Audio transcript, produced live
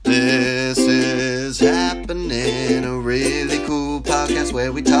podcast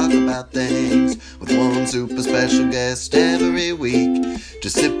where we talk about things with one super special guest every week.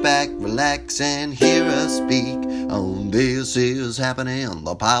 Just sit back, relax, and hear us speak on This Is Happening,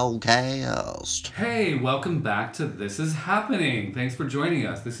 the podcast. Hey, welcome back to This Is Happening. Thanks for joining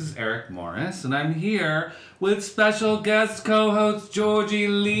us. This is Eric Morris, and I'm here with special guest co-host Georgie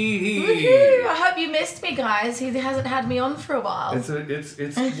Lee. Woohoo! I hope you missed me, guys. He hasn't had me on for a while. It's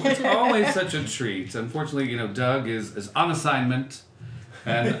always such a treat. Unfortunately, Doug is on assignment.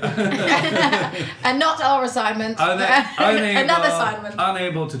 And and not our assignment. Another assignment.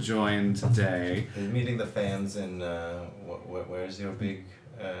 Unable to join today. He's meeting the fans in where's your big?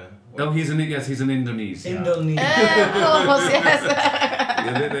 He's in Indonesia. Indonesia. Of course, yes.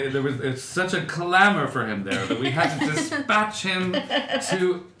 It's such a clamor for him there that we had to dispatch him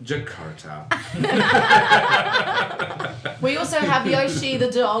to Jakarta. We also have Yoshi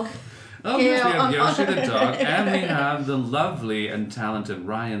the dog. Oh, yes, we have Yoshi the dog, and we have the lovely and talented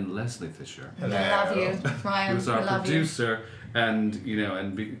Ryan Leslie Fisher. Hello. I love you, Ryan. Who's our producer, and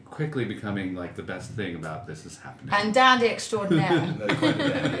quickly becoming like the best thing about This Is Happening. And dandy extraordinaire. Quite a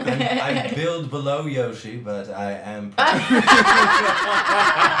dandy. I build below Yoshi, but I am.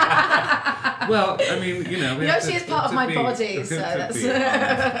 Well, I mean, Yoshi is part of my body, so that's.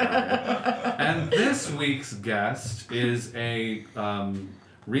 And this week's guest is a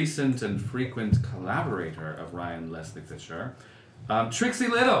recent and frequent collaborator of Ryan Leslie Fisher, Trixie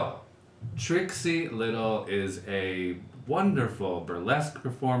Little. Trixie Little is a wonderful burlesque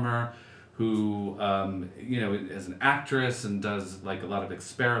performer who, is an actress and does like a lot of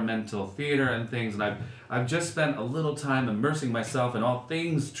experimental theater and things. And I've just spent a little time immersing myself in all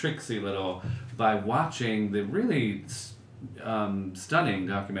things Trixie Little by watching the really stunning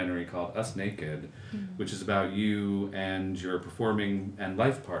documentary called Us Naked, which is about you and your performing and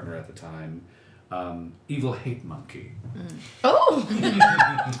life partner at the time, Evil Hate Monkey. Oh!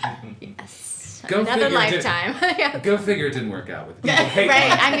 Yes. Another lifetime. Yeah. Go figure it didn't work out with Evil Hate Right.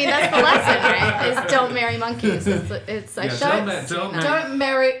 Monkey. I mean, that's the lesson, right? Is don't marry monkeys. Don't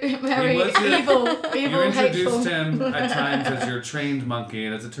marry evil, You hateful. introduced him at times as your trained monkey,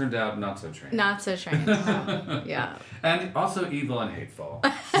 and as it turned out, not so trained. Not so trained. No. Yeah. And also evil and hateful.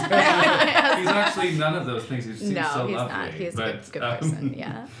 He's actually none of those things. He seems so lovely. No, he's not. He's a good person,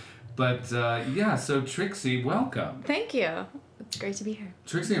 yeah. But, so Trixie, welcome. Thank you. It's great to be here.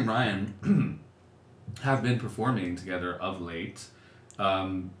 Trixie and Ryan have been performing together of late.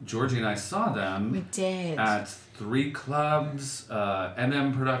 Georgie and I saw them. We did. At 3 clubs,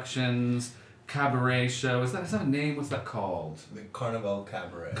 MM Productions, Cabaret Show. Is that a name? What's that called? The Carnival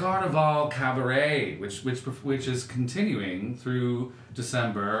Cabaret. Carnival Cabaret, which is continuing through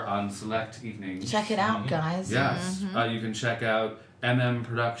December on select evenings. Check it out, guys. Yes. Mm-hmm. You can check out MM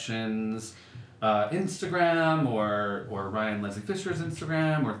Productions Instagram or Ryan Leslie Fisher's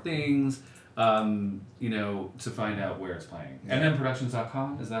Instagram or things, to find out where it's playing. Yeah.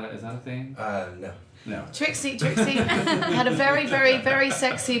 mmproductions.com, is that a thing? No. Trixie had a very, very, very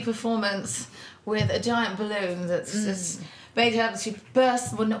sexy performance with a giant balloon that's just made her. She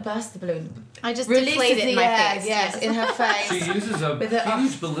not burst the balloon. I just Releases deflated it in the my air, face. yes, in her face. She uses a With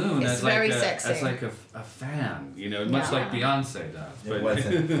huge balloon it's as very like sexy. a fan, much like Beyonce does. It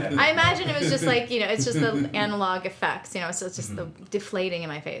wasn't. I imagine it was just like, it's just the analog effects, so it's just the deflating in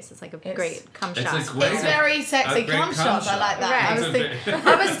my face. It's like a great cum shot. It's very sexy cum shot. I like that. Right.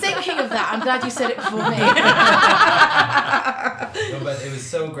 I was thinking of that. I'm glad you said it before me. No, but it was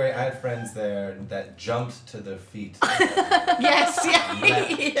so great. I had friends there that jumped to their feet. Yes,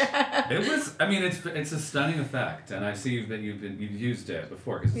 yeah. It was. I mean, it's a stunning effect, and I see that you've used it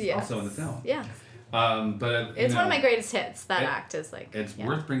before because it's also in the film. Yeah. But it's one of my greatest hits. That act is like. It's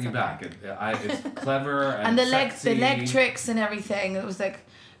worth bringing back. It's clever and the sexy. leg tricks and everything. It was like.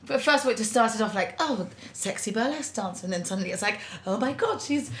 But first of all, it just started off like, oh, sexy burlesque dancer, and then suddenly it's like, oh my God,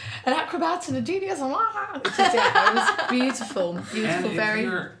 she's an acrobat and a genius. It was beautiful, And if very.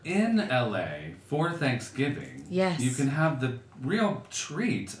 you're in LA for Thanksgiving, yes, you can have the real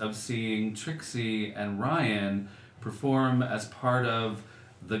treat of seeing Trixie and Ryan perform as part of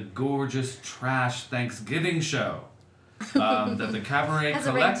the gorgeous trash Thanksgiving show that the Cabaret has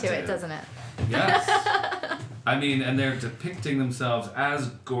Collective. a ring to it, doesn't it? Yes. I mean, and they're depicting themselves as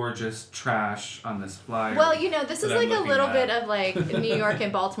gorgeous trash on this flyer. Well, this is like a little at. bit of like New York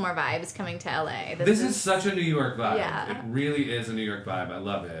and Baltimore vibes coming to LA. This is such a New York vibe. Yeah. It really is a New York vibe. I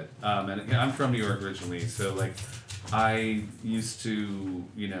love it. And I'm from New York originally, so like I used to,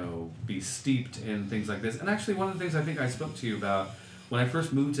 be steeped in things like this. And actually, one of the things I think I spoke to you about when I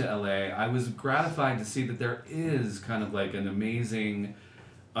first moved to LA, I was gratified to see that there is kind of like an amazing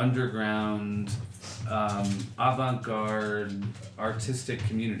underground, avant-garde, artistic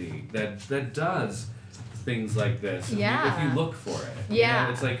community that does things like this. If you look for it. Yeah. You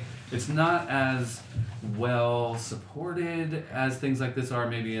know, it's like, it's not as well supported as things like this are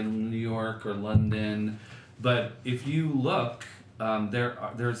maybe in New York or London, but if you look,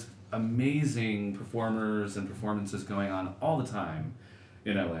 there's amazing performers and performances going on all the time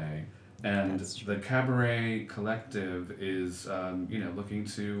in LA, and the Cabaret Collective is looking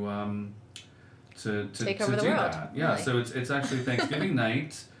to take over the do world. that. Yeah, Really. so it's actually Thanksgiving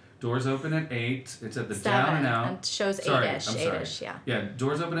night. Doors open at 8. It's at the 7, Down and Out. and shows Sorry, 8-ish. I'm sorry. 8-ish, yeah. Yeah,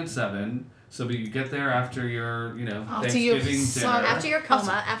 doors open at 7. So you get there after your, After your Thanksgiving son- dinner. After your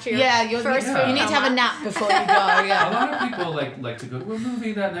coma, after your You're, first you, food you need to have a coma. nap before you go. Yeah. A lot of people like to go to a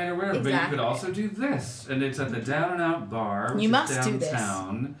movie that night or whatever, but you Exactly. could also do this. And it's at the Down and Out Bar, which You is must do this.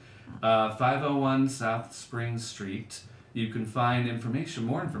 downtown, 501 South Spring Street. You can find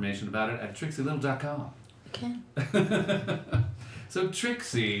more information about it at TrixieLittle.com. Okay. So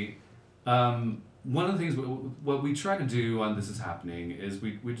Trixie, one of the things, what we try to do on This Is Happening is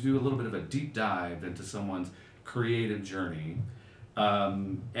we do a little bit of a deep dive into someone's creative journey.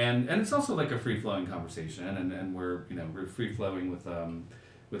 And it's also like a free-flowing conversation, and we're free-flowing with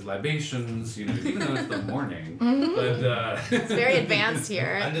libations, even though it's the morning. But It's very advanced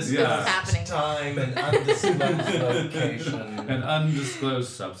here. Undisclosed Yeah. happening. time and undisclosed location. and undisclosed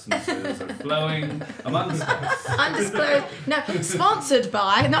substances are flowing amongst us. Undisclosed. No, sponsored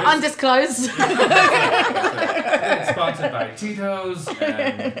by, not undisclosed. It's sponsored by Tito's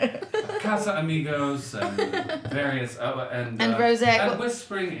and Casa Amigos and various and Rosé. and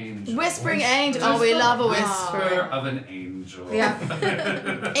Whispering Angel. Whispering Angel. Oh, we love a Whisper whisper. of an angel. Yeah.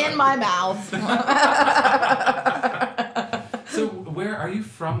 In my mouth. So where are you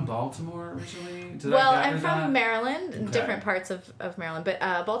from? Baltimore originally? Did Well, I gather I'm from that? Maryland, Okay. different parts of Maryland, but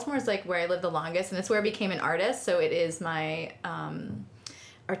Baltimore is like where I lived the longest, and it's where I became an artist. So it is my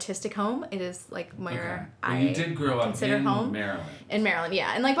artistic home. It is like where Well, I you did grow up consider in home. Maryland. In Maryland,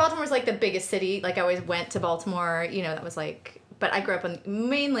 yeah, and like Baltimore's like the biggest city. Like I always went to Baltimore. That was like. But I grew up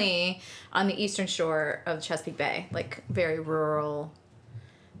mainly on the eastern shore of Chesapeake Bay, like very rural,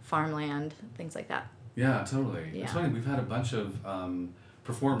 farmland, things like that. Yeah, totally. Yeah. It's funny. We've had a bunch of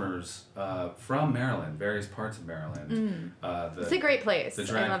performers from Maryland, various parts of Maryland. It's a great place. The I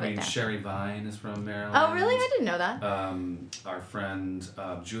drag love queen it there. Sherry Vine is from Maryland. Oh, really? I didn't know that. Our friend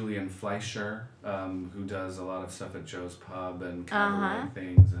Julian Fleischer, who does a lot of stuff at Joe's Pub and cabaret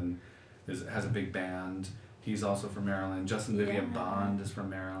things, and has a big band. He's also from Maryland. Justin Vivian Bond is from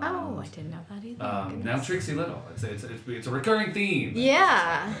Maryland. Oh, I didn't know that either. Now Trixie Little. It's a recurring theme.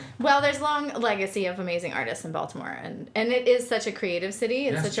 Yeah. Well, there's long legacy of amazing artists in Baltimore, and it is such a creative city.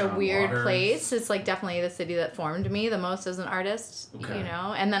 It's Yes, such John a weird Waters. place. It's like definitely the city that formed me the most as an artist, Okay.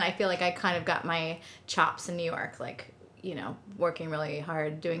 And then I feel like I kind of got my chops in New York, like, working really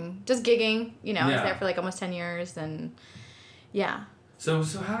hard, doing just gigging, I was Yeah. there for like almost 10 years, and yeah. So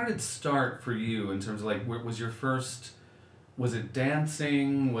how did it start for you in terms of like, was your first, was it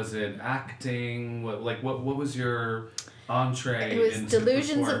dancing? Was it acting? What was your entree It was into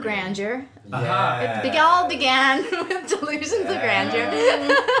Delusions of performing? Grandeur. Aha. It all began with Delusions of Grandeur.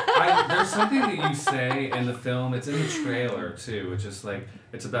 There's something that you say in the film, it's in the trailer too, it's just like,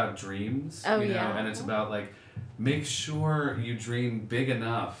 it's about dreams, yeah. and it's about like, make sure you dream big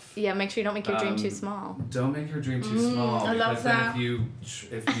enough. Yeah, make sure you don't make your dream too small. Don't make your dream too small, I love because then that. if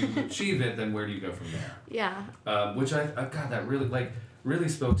you achieve it, then where do you go from there? Yeah. Which God, that really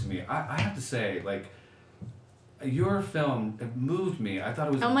spoke to me. I have to say, like, your film, it moved me. I thought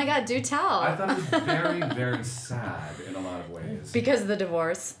it was. Oh my God, do tell. I thought it was very, very sad in a lot of ways. Because of the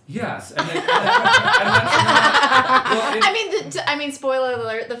divorce. Yes, and that's not. Well, I mean, spoiler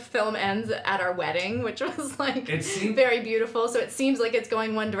alert: the film ends at our wedding, which was like It seemed- very beautiful. So it seems like it's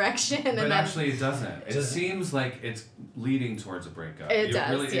going one direction, and but then actually, it doesn't. It seems like it's leading towards a breakup. It does,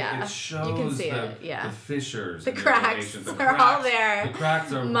 Really, yeah. It shows You can see the, it, yeah. the fissures. the in their cracks relations. The are all cracks- there, The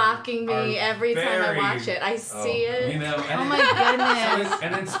cracks are mocking me are every time I very- watch it. I see it. You know, and Oh my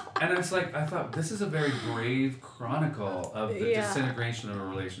goodness. and it's like I thought this is a very brave chronicle of the Yeah. disintegration of a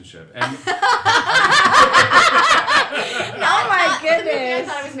relationship. And Oh my I goodness.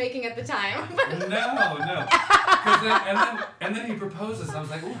 thought I was making at the time. no. And then he proposes. And I was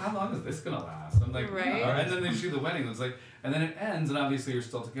like, oh, how long is this gonna last? I'm like, Right. And then they shoot the wedding. It's like, and then it ends, and obviously you're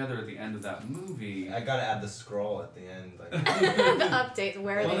still together at the end of that movie. I gotta add the scroll at the end. Like, The updates.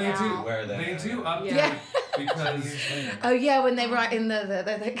 Where are Well, they they now? do. Where are they? They do update Yeah. because Oh yeah, when they write in the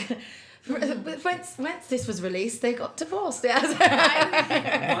Once this was released, they got divorced. Yes.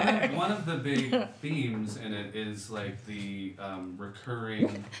 One of the big themes in it is like the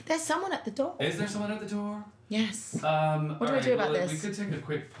recurring. There's someone at the door. Is there someone at the door? Yes. What do I do about this? We could take a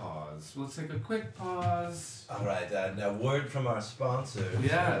quick pause. Let's take a quick pause. All right, a word from our sponsors.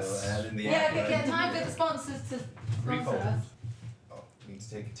 Yes. And in the Get time for the sponsors to Refold. sponsor us. Oh, you need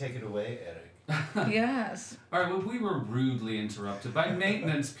to take it away, Eric. Yes. All right. Well, we were rudely interrupted by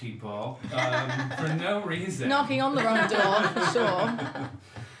maintenance people for no reason. Knocking on the wrong door, for sure.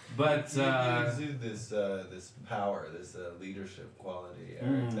 But You exude this power, this leadership quality,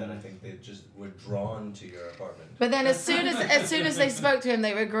 Eric, that I think they just were drawn to your apartment. But then as soon as they spoke to him,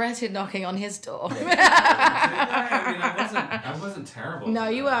 they regretted knocking on his door. I mean, I wasn't terrible. No,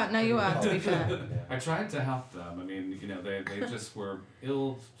 to you them. weren't. No, you weren't, to be fair. I tried to help them. I mean, they just were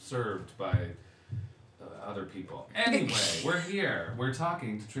ill served by other people. Anyway, we're here. We're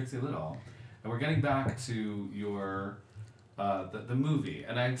talking to Trixie Little, and we're getting back to your the movie.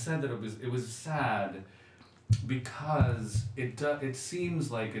 And I said that it was sad because it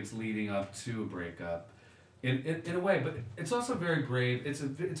seems like it's leading up to a breakup. In a way, but it's also very brave. It's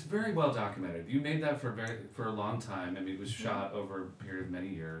very well documented. You made that for a long time. I mean, it was shot over a period of many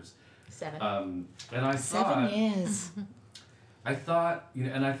years. 7. And I 7 years. I thought,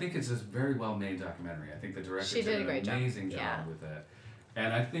 and I think it's a very well made documentary. I think the director She did a an great job. amazing job Yeah. with it,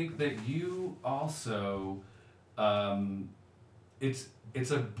 and I think that you also, it's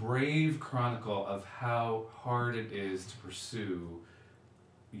a brave chronicle of how hard it is to pursue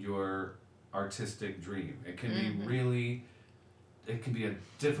your artistic dream. It can be really, it can be a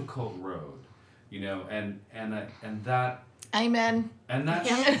difficult road, and that. Amen. And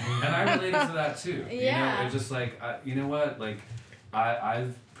that's and I related to that too. Yeah. It's just like you know what, like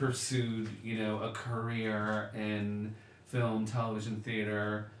I've pursued a career in film, television,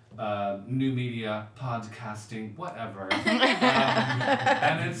 theater, new media, podcasting, whatever.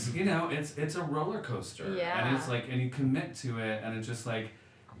 And it's a roller coaster. Yeah. And it's like, and you commit to it, and it's just like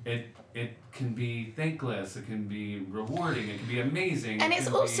it can be thankless, it can be rewarding, it can be amazing. And it's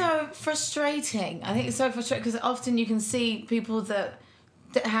also frustrating. I think it's so frustrating because often you can see people that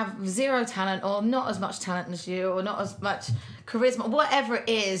have zero talent or not as much talent as you or not as much charisma, whatever it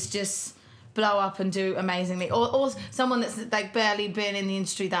is, just blow up and do amazingly, or someone that's like barely been in the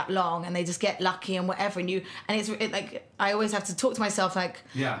industry that long and they just get lucky and whatever, and it's like I always have to talk to myself like,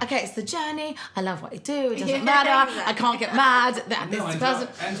 okay, it's the journey, I love what I do, it doesn't matter, exactly. I can't get mad that this person,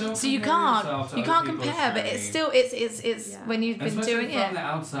 don't so you compare yourself to can't other people's compare, but it's still it's when you've been especially doing from it. the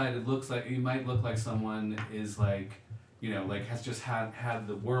outside, it looks like you might look like someone is like has just had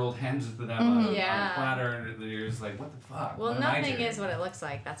the world handed to them on a platter, and you're just like, what the fuck? Well, what am I nothing doing? is what it looks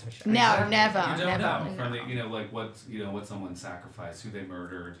like, that's for sure. No, Exactly. never, You don't never. know from the like what someone sacrificed, who they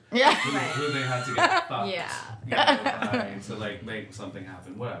murdered, Yeah. who they had to get fucked, Yeah. to like make something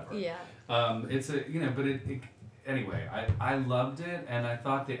happen, whatever. Yeah. It's a but it anyway, I loved it, and I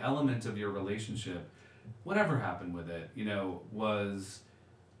thought the element of your relationship, whatever happened with it, was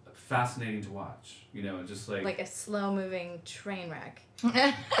fascinating to watch. Just like a slow-moving train wreck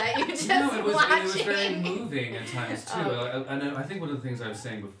that you just it was watching. very moving at times too. Oh. And I think one of the things I was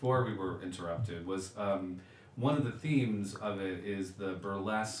saying before we were interrupted was one of the themes of it is the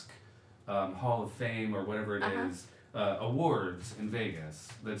burlesque Hall of Fame or whatever it is, awards in Vegas.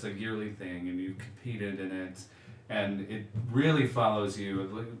 That's a yearly thing, and you competed in it, and it really follows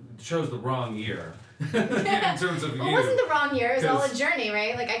you. It shows the wrong year in terms of you. It wasn't the wrong year. It was all a 'Cause- journey,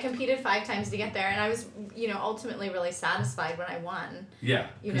 right? Like I competed 5 times to get there, and I was, ultimately really satisfied when I won. Yeah,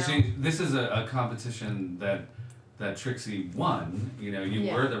 You because know? this is a competition that Trixie won. You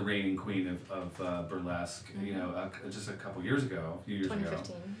were the reigning queen of burlesque. Just a few years ago.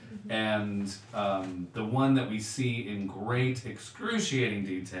 2015. And the one that we see in great excruciating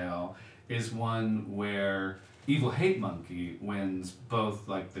detail is one where Evil Hate Monkey wins both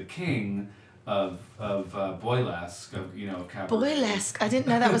like the king of boylesque, of cabaret. Boylesque. I didn't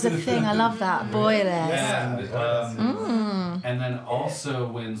know that was a thing. I love that. Boylesque. And then also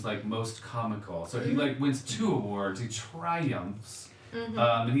wins like most comical. So he like wins 2 awards. He triumphs.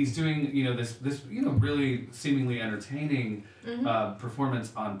 And he's doing this really seemingly entertaining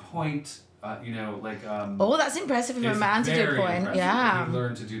performance on point. Oh, that's impressive for a it's man to do very point. impressive Yeah. that he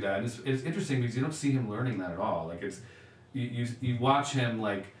learned to do that, and it's interesting because you don't see him learning that at all. Like it's you watch him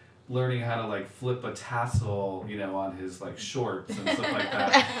like learning how to like flip a tassel, on his like shorts and stuff like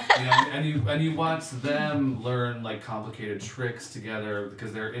that. And you watch them learn like complicated tricks together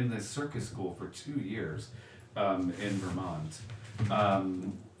because they're in this circus school for 2 years in Vermont.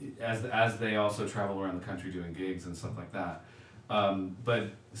 As they also travel around the country doing gigs and stuff like that.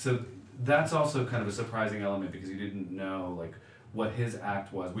 But so that's also kind of a surprising element because you didn't know like what his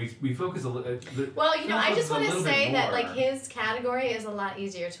act was. We focus a little. Well, you know, I just want to say that more. like his category is a lot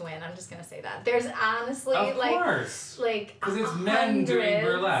easier to win. I'm just gonna say that. There's honestly Of like course. like Because it's men doing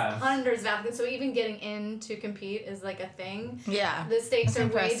burlesque. hundreds of applicants. So even getting in to compete is like a thing. Yeah. The stakes That's are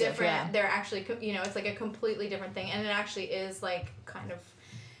impressive, way different. yeah. They're actually, you know, it's like a completely different thing, and it actually is like kind of.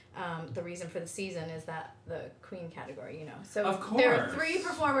 The reason for the season is that the queen category, you know. So Of course. there are 3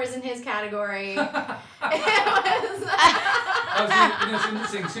 performers in his category. It's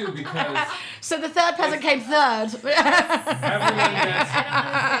interesting too because So the third person came third. everyone gets.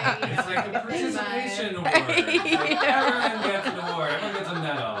 I don't want to say. It's like a participation award. Everyone gets an award. Everyone gets a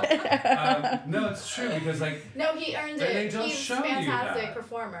medal. No, it's true because like No, he earned They it. don't He's show a you fantastic that.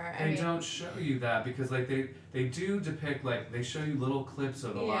 performer. they don't show you that because like they do depict like they show you little clips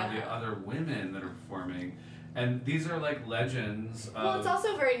of a lot of the Yeah. other women that are performing, and these are like legends. Well, it's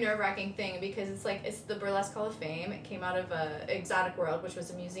also a very nerve-wracking thing because it's like it's the Burlesque Hall of Fame. It came out of Exotic World, which was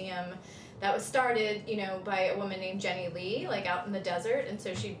a museum that was started, you know, by a woman named Jenny Lee, like out in the desert, and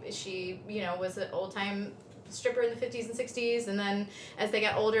so she you know was an old-time stripper in the 50s and 60s, and then as they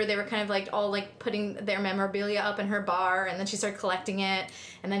got older they were kind of like all like putting their memorabilia up in her bar, and then she started collecting it,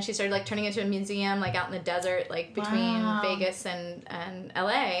 and then she started like turning it into a museum like out in the desert, like between Wow. Vegas and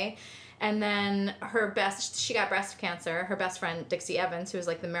LA. And then she got breast cancer. Her best friend, Dixie Evans, who was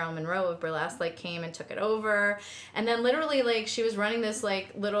like the Marilyn Monroe of burlesque, like came and took it over. And then literally like she was running this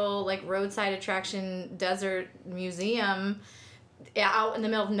like little like roadside attraction desert museum out in the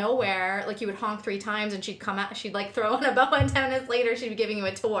middle of nowhere. Like you would honk 3 times and she'd come out, she'd like throw on a bow, and 10 minutes later she'd be giving you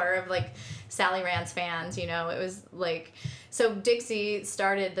a tour of like Sally Rand's fans, you know. It was like, so Dixie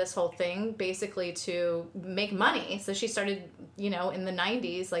started this whole thing basically to make money. So she started, you know, in the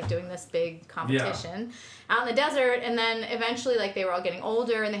 90s, like doing this big competition out in the desert. And then eventually like they were all getting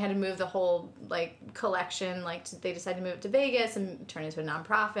older and they had to move the whole like collection, like they decided to move it to Vegas and turn it into a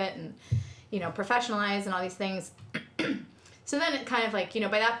nonprofit and, you know, professionalize and all these things. So then it kind of like, you know,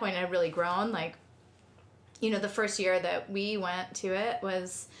 by that point it had really grown. Like, you know, the first year that we went to it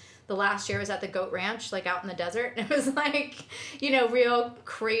was, the last year was at the Goat Ranch, like out in the desert. And it was like, you know, real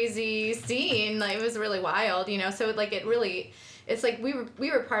crazy scene. Like it was really wild, you know. So like it really, it's like we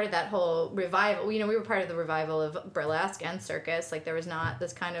were part of that whole revival. You know, we were part of the revival of burlesque and circus. Like there was not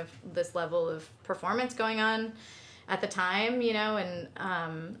this level of performance going on at the time, you know,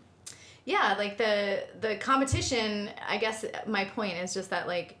 and yeah, like the competition, I guess my point is just that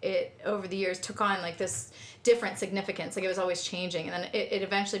like it over the years took on like this different significance. Like it was always changing, and then it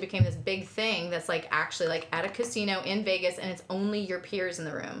eventually became this big thing that's like actually like at a casino in Vegas, and it's only your peers in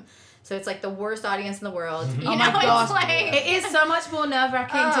the room. So it's like the worst audience in the world. You Oh know, my gosh. it's like, It is so much more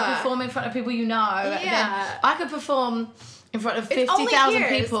nerve-wracking to perform in front of people you know. Yeah. Than I could perform in front of It's only 50,000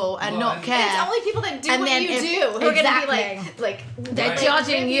 peers. people and Well, not and- care. it's only people that do And what then you if- do who are exactly. gonna be like They're Right.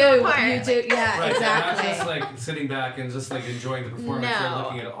 judging rip you, apart. you do, yeah, Right, exactly. they're not just like sitting back and just like enjoying the performance. They're No.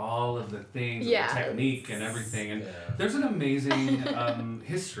 looking at all of the things, Yeah. the technique and everything. And Yeah. there's an amazing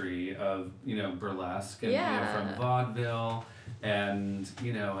history of, you know, burlesque and you know, Yeah. from vaudeville and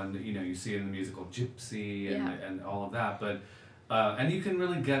you see it in the musical Gypsy and, Yeah. and all of that. But and you can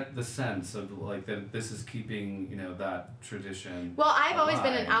really get the sense of like that this is keeping, you know, that tradition. Well, I've always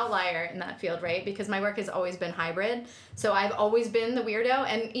been an alive. outlier in that field, right? Because my work has always been hybrid. So I've always been the weirdo.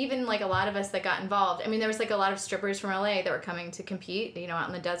 And even like a lot of us that got involved, I mean, there was like a lot of strippers from LA that were coming to compete, you know, out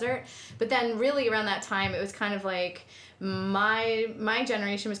in the desert. But then really around that time, it was kind of like my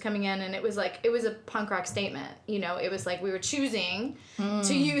generation was coming in, and it was like, it was a punk rock statement. You know, it was like we were choosing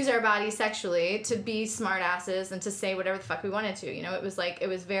to use our bodies sexually, to be smart asses and to say whatever the fuck we wanted to. You know, it was like, it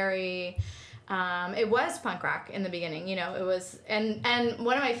was very... it was punk rock in the beginning, you know. It was, and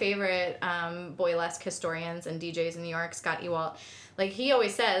one of my favorite boylesque historians and DJs in New York, Scott Ewalt, like he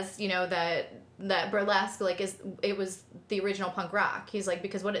always says, you know, that burlesque like it was the original punk rock. He's like,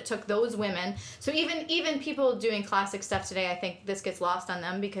 because what it took those women. So even people doing classic stuff today, I think this gets lost on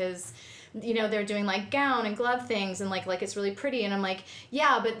them because, you know, they're doing like gown and glove things and like it's really pretty, and I'm like,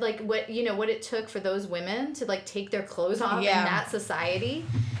 yeah, but like what it took for those women to like take their clothes off in that society,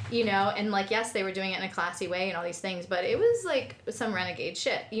 you know, and like, yes, they were doing it in a classy way and all these things, but it was like some renegade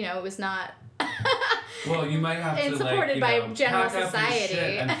shit, you know. It was not Well, you might have It's to like, supported you by know, general pack up your society.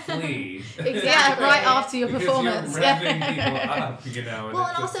 shit and flee. Exactly. Yeah, right after your Because performance. you're revving people up, you know. Well, it's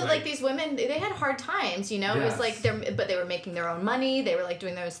and just also like these women, they had hard times, you know. It was like Yes. but they were making their own money. They were like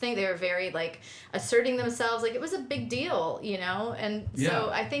doing those things. They were very like asserting themselves. Like it was a big deal, you know. And so Yeah.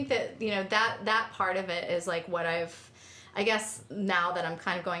 I think that, you know, that part of it is like what I've I guess now that I'm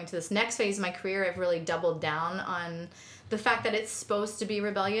kind of going to this next phase of my career, I've really doubled down on the fact that it's supposed to be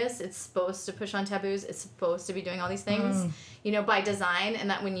rebellious, it's supposed to push on taboos, it's supposed to be doing all these things, by design, and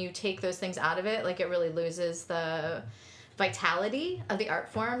that when you take those things out of it, like, it really loses the vitality of the art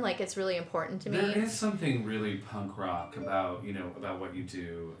form. Like, it's really important to me. There is something really punk rock about what you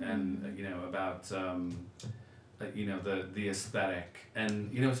do, and about the aesthetic. And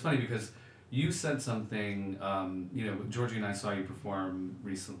it's funny because you said something. Georgie and I saw you perform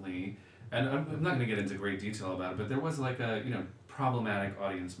recently, and I'm not going to get into great detail about it, but there was like a problematic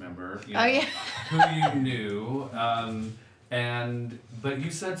audience member who you knew, but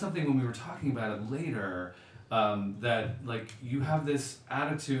you said something when we were talking about it later. That like you have this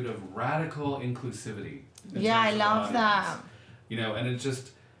attitude of radical inclusivity. Yeah, I love that. And it's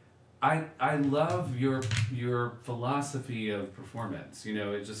just, I love your philosophy of performance.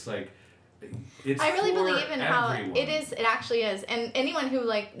 It's just like, it's I really for believe in everyone. how it actually is. And anyone who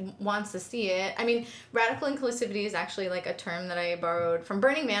like wants to see it, I mean, radical inclusivity is actually like a term that I borrowed from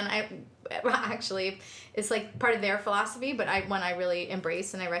Burning Man. It's like part of their philosophy, but one I really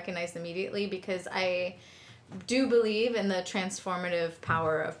embrace and I recognize immediately because I do believe in the transformative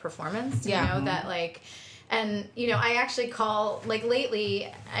power of performance. That like, and I actually call, like, lately,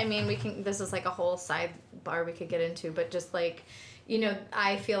 I mean, this is like a whole sidebar we could get into, but just like,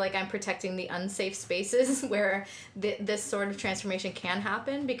 I feel like I'm protecting the unsafe spaces where this sort of transformation can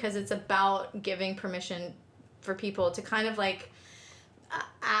happen, because it's about giving permission for people to kind of like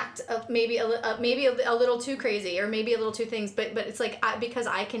act maybe a little too crazy or maybe a little too things, but it's like because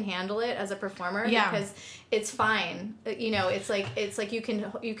I can handle it as a performer, because it's fine. It's like you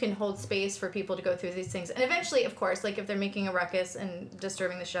can hold space for people to go through these things, and eventually, of course, like if they're making a ruckus and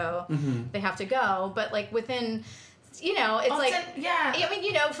disturbing the show, they have to go. But like within, it's often, like, I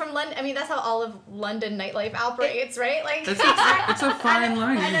mean, from London, I mean, that's how all of London nightlife operates, right? Like, it's a fine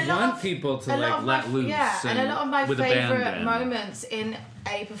line. You want people to like let loose. Yeah, and a lot of my with favorite moments in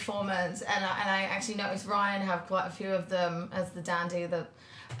a performance, and I actually noticed Ryan have quite a few of them as the dandy, the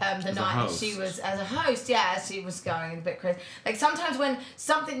night she was as a host, she was going a bit crazy. Like sometimes when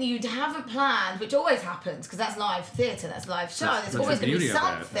something you haven't planned, which always happens because that's live theatre, that's live show, there's always going to be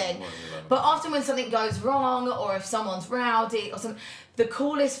something. But often when something goes wrong, or if someone's rowdy or something, the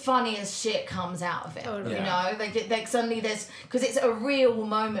coolest, funniest shit comes out of it. Totally. Like suddenly there's, because it's a real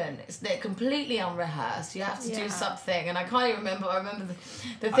moment. They're completely unrehearsed. You have to do something, and I can't even remember. I remember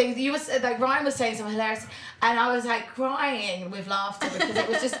the things you was like. Ryan was saying something hilarious, and I was like crying with laughter because it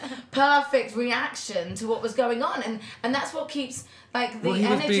was just perfect reaction to what was going on, and that's what keeps like the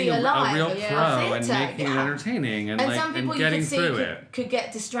energy alive. A real pro and making it entertaining, and like some people and getting you could through see it. could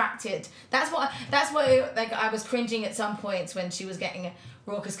get distracted. That's what like I was cringing at some points when she was getting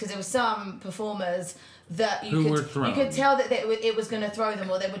raucous, because there were some performers that you could tell that it was going to throw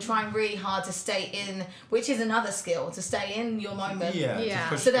them, or they were trying really hard to stay in, which is another skill, to stay in your moment.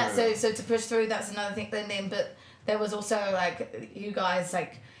 So to push through, that's another thing. But there was also like you guys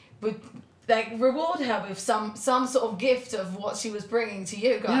like would like reward her with some sort of gift of what she was bringing to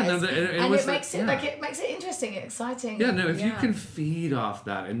you guys, it makes it interesting, exciting. Yeah, no, if you can feed off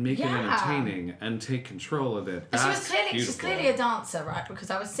that and make it entertaining and take control of it, that's she's clearly a dancer, right? Because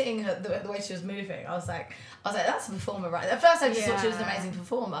I was seeing her the way she was moving. I was like, that's a performer, right? At first, I just thought she was an amazing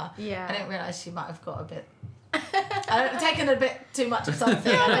performer. Yeah, I didn't realize she might have got a bit. I've taken a bit too much of something.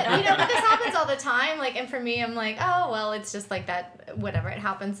 But this happens all the time. Like, and for me, I'm like, oh well, it's just like that. Whatever, it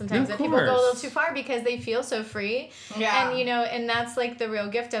happens sometimes that people go a little too far because they feel so free. Yeah. And and that's like the real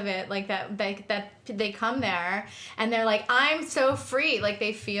gift of it. Like that they come there and they're like, I'm so free. Like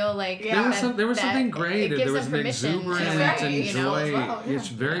they feel like there was something great. There was an exuberant and joy. Well, It's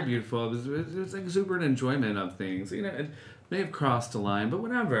very beautiful. It was like exuberant enjoyment of things. It may have crossed a line, but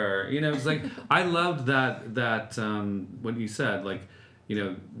whatever. It's like I loved that what you said, like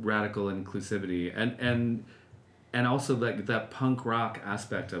radical inclusivity and also like that punk rock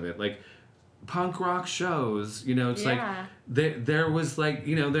aspect of it, like punk rock shows. It's like there was like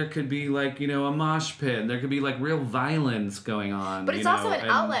there could be like a mosh pit, and there could be like real violence going on. But it's also an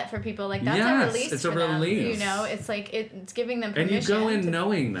outlet for people. Like that's a release. It's for a release. Them, it's like it's giving them permission. And you go in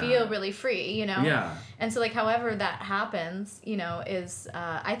knowing that feel really free. Yeah. And so like however that happens, is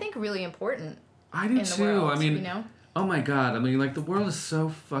I think really important. I do too. World, I mean, oh my God. I mean, like the world is so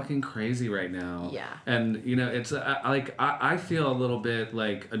fucking crazy right now. Yeah. And it's like I feel a little bit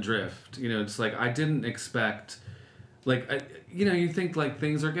like adrift. It's like I didn't expect. Like you think like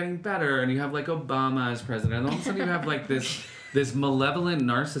things are getting better, and you have like Obama as president, and all of a sudden you have like this malevolent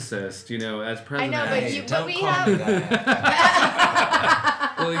narcissist, as president. I know, but we have.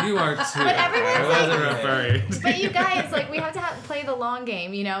 Well, you are too. But everyone's I wasn't referring. But you guys, like, we have to play the long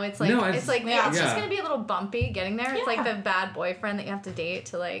game, you know? It's like, No, it's like, yeah. it's just Yeah. gonna be a little bumpy getting there. It's like Yeah. the bad boyfriend that you have to date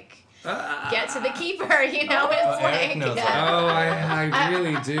to, like, get to the keeper, you know? It's Eric like, knows Oh, I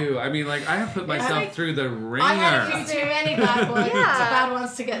really do. I mean, like, I have put myself like- through the ringer. I had a few too many bad ones. Yeah. Bad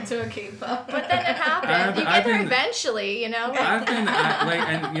ones to get to a keeper. but then it happens. You get I've there been- eventually, you know? Like, I've been at, like,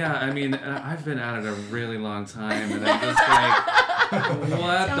 and yeah, I mean, I've been at it a really long time, and I'm just like,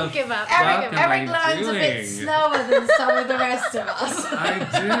 what Don't the give up. fuck Eric- am Eric I learns doing? a bit slower than some of the rest of us.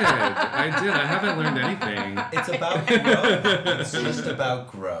 I did. I haven't learned anything. It's about growth. It's just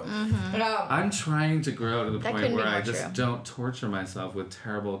about growth. Yeah. I'm trying to grow to the That point couldn't where be I more just true. don't torture myself with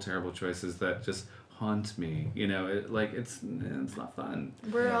terrible, terrible choices that just haunt me. You know, it's not fun.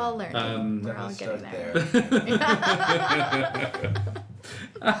 we're all learning. We're Let all me getting start there.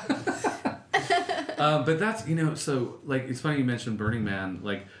 But that's, you know, so like it's funny you mentioned Burning Man.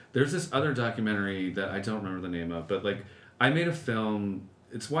 Like there's this other documentary that I don't remember the name of, but like I made a film.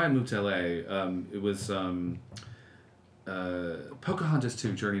 It's why I moved to LA. It was Pocahontas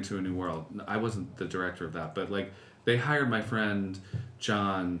 2: Journey to a New World. I wasn't the director of that, but like they hired my friend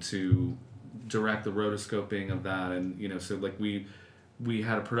John to direct the rotoscoping of that, and you know, so like we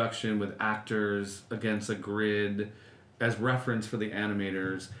had a production with actors against a grid as reference for the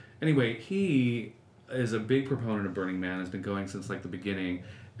animators. Anyway, he is a big proponent of Burning Man, has been going since like the beginning,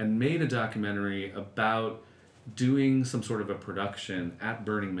 and made a documentary about doing some sort of a production at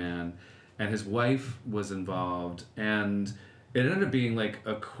Burning Man, and his wife was involved, and it ended up being like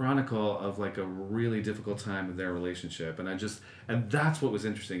a chronicle of like a really difficult time of their relationship, and that's what was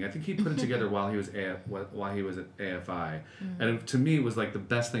interesting. I think he put it together while he was at AFI, and to me it was like the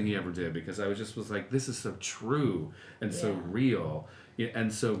best thing he ever did, because I was like, this is so true and so real,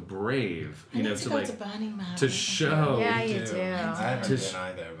 and so brave, I you need know, to to go like to Burning Man. to show. Yeah, you I do. haven't To been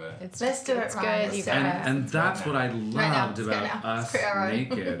either, but Let's do it, It's Ryan. good. You Let's got do it. it. And that's what I now. loved Let's go about now. Us Let's create our own.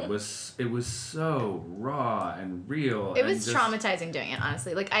 Naked it was so raw and real. It and was just- traumatizing doing it,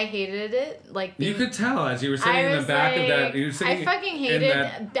 honestly. Like, I hated it. Like, You being, could tell as you were sitting I in was the back of that. like- You were sitting I fucking in hated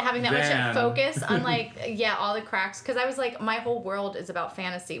that having that van. much focus on, like, all the cracks. Because I was like, my whole world is about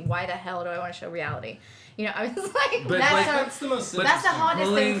fantasy. Why the hell do I want to show reality? You know, I was like, But That's like, our- that's the most. That's the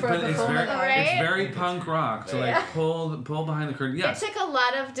hardest thing for a but it's performer, very, though. Right? it's very punk rock to like Yeah. pull behind the curtain. Yes. It took a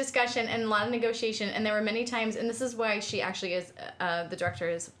lot of discussion and a lot of negotiation, and there were many times, and this is why she actually is, the director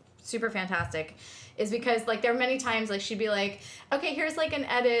is super fantastic, is because like there were many times like she'd be like, okay, here's like an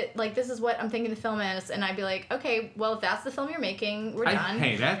edit, like this is what I'm thinking the film is, and I'd be like, okay, well if that's the film you're making, we're I done.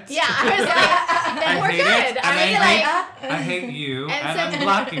 hate it. Yeah, I was like, then I we're hate good. it, and I mean, like. I hate you, And and so I'm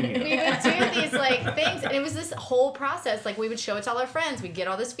blocking you. We would do these like things, and it was this whole process. Like we would show it to all our friends, we'd get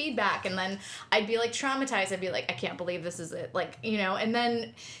all this feedback, and then I'd be like traumatized. I'd be like, I can't believe this is it. Like, you know. And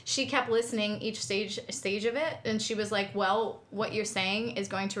then she kept listening each stage of it, and she was like, well, what you're saying is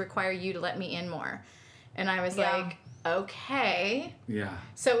going to require you to let me in more. And I was Yeah. like, okay. Yeah.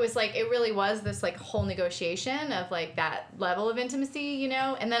 So it was like, it really was this like whole negotiation of like that level of intimacy, you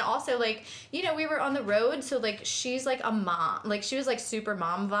know? And then also like, you know, we were on the road. So like, she's like a mom, like she was like super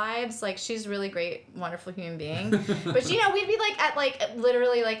mom vibes. Like she's a really great, wonderful human being. But you know, we'd be like at like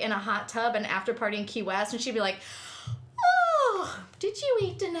literally like in a hot tub and after party in Key West, and she'd be like, oh, did you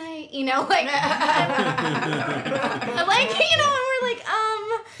eat tonight? You know, like, like, you know, and we're like,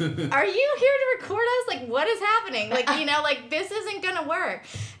 are you here to record us? Like, what is happening? Like, you know, like, this isn't gonna work.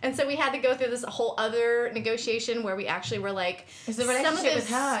 And so we had to go through this whole other negotiation where we actually were like, It's the some of relationship the with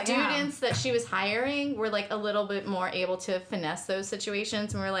her, students that she was hiring were like a little bit more able to finesse those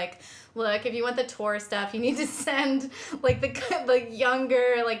situations. And we're like, look, if you want the tour stuff, you need to send like the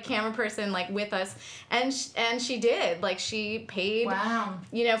younger like camera person like with us, and she did. Like she paid, Wow.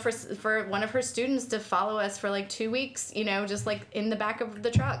 you know, for one of her students to follow us for like 2 weeks, you know, just like in the back of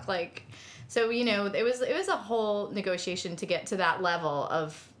the truck, like. So you know, it was a whole negotiation to get to that level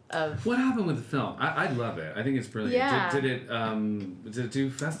of. What happened with the film? I love it. I think it's brilliant. Yeah. Did it do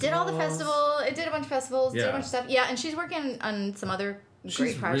festivals? Did all the festival. It did a bunch of festivals. Did Yeah. a bunch of stuff. Yeah, and she's working on some other She's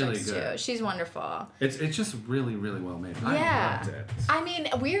great projects really good. too. She's wonderful. It's just really, really well made. Yeah. I loved it. I mean,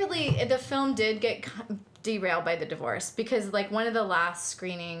 weirdly, the film did get derailed by the divorce because, like, one of the last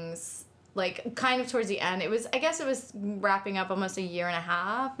screenings, like, kind of towards the end, I guess it was wrapping up almost a year and a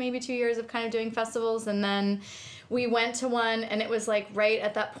half, maybe 2 years of kind of doing festivals, and then we went to one, and it was, like, right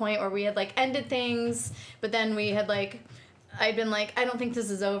at that point where we had, like, ended things, but then we had, like, I'd been like, I don't think this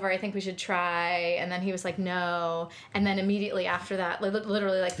is over. I think we should try. And then he was like, no. And then immediately after that,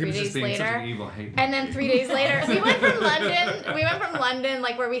 literally like 3 He was days just being later. such an evil hate And then monkey. 3 days later, we went from London,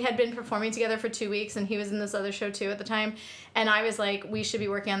 like where we had been performing together for 2 weeks, and he was in this other show too at the time. And I was like, we should be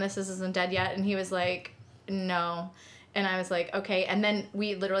working on this. This isn't dead yet. And he was like, no. And I was like, okay. And then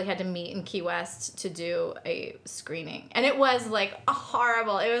we literally had to meet in Key West to do a screening. And it was like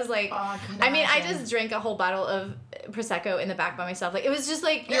horrible. It was like, I just drank a whole bottle of Prosecco in the back by myself. Like, it was just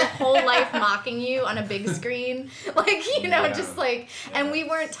like your whole life mocking you on a big screen. Like, you know, just like, and we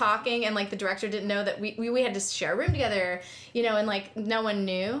weren't talking, and like the director didn't know that we had to share a room together, you know, and like no one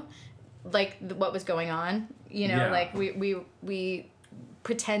knew like what was going on, you know, like we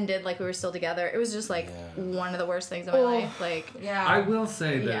pretended like we were still together. It was just like one of the worst things in my life. Like, I will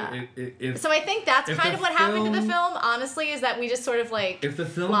say that so I think that's kind of what happened to the film, honestly, is that we just sort of like if the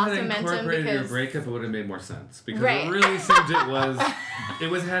film lost had momentum incorporated your because breakup, it would have made more sense because Right. it really seemed it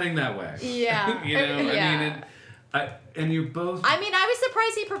was heading that way. Yeah. You know, Yeah. I mean, and you're both. I mean, I was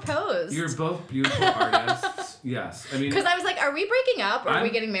surprised he proposed. You're both beautiful artists. Yes, I mean. Because I was like, are we breaking up or are we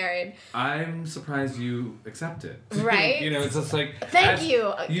getting married? I'm surprised you accept it. Right. You know, it's just like. Thank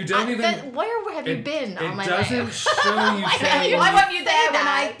you. You don't even. Where have you been all my It life? doesn't show you saying. Why weren't you there when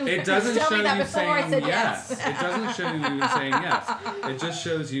I It doesn't tell show me that you before I saying said yes. yes. It doesn't show you even saying yes. It just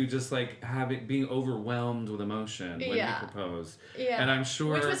shows you just like being overwhelmed with emotion when you propose. Yeah. And I'm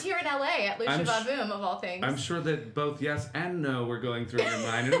sure. Which was here in LA at Lucia Vavoom, of all things. I'm sure that both yes and no were going through your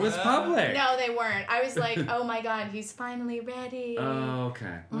mind, and it was public. No, they weren't. I was like, oh my god, he's finally ready. Oh,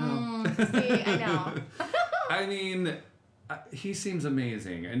 okay. Well. See, I know. I mean, he seems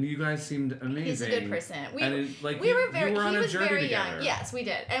amazing, and you guys seemed amazing. He's a good person. We were on a journey very together. young. Yes, we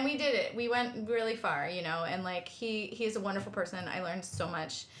did, and we did it. We went really far, you know, and like he's a wonderful person. I learned so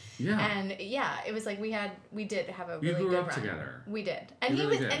much. Yeah. And it was like we did have a really you grew good up run. together. We did, and you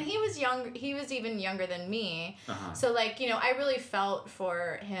really did. he was young. He was even younger than me. Uh-huh. So like, you know, I really felt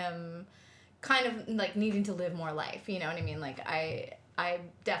for him, kind of like needing to live more life. You know what I mean? Like I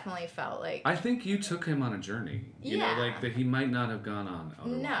definitely felt like I think you took him on a journey. You know, like that he might not have gone on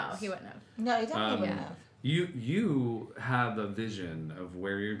otherwise. No, he wouldn't have. No, he definitely wouldn't have. You have a vision of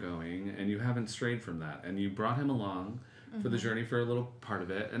where you're going, and you haven't strayed from that. And you brought him along for the journey for a little part of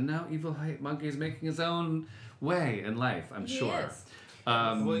it, and now Evil Hate Monkey is making his own way in life, I'm sure. Is.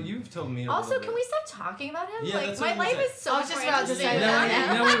 Well, you've told me. Also, can we stop talking about him? Yeah, like that's my what life I'm is so I much was just more about to interesting say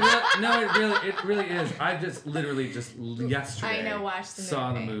without him. It really is. I just literally just yesterday watched the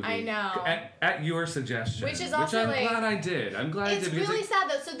saw movie. the movie. I know. At your suggestion. Which is also I'm like- glad I did. I'm glad I It's did because really it sad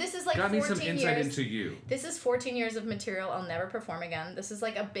though. So this is like got 14 me some insight years. into you. This is 14 years of material I'll never perform again. This is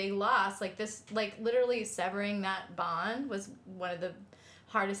like a big loss. Like this, like literally severing that bond was one of the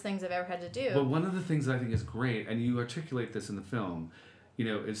hardest things I've ever had to do. But one of the things that I think is great, and you articulate this in the film, you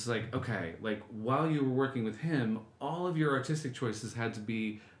know, it's like, okay, like while you were working with him, all of your artistic choices had to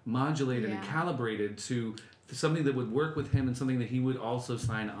be modulated and calibrated to something that would work with him and something that he would also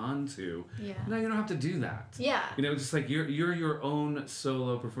sign on to. Yeah. Now you don't have to do that. Yeah. You know, just like you're your own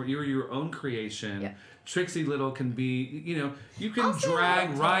solo performer, you're your own creation. Yeah. Trixie Little can be, you know, you can Also,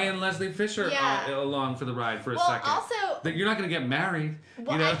 drag Ryan Leslie Fisher Yeah. along for the ride for a Well, second. also- That you're not going to get married.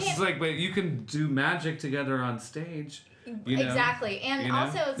 Well, you know, I it's just can't- like, but you can do magic together on stage. You know? Exactly. And You know?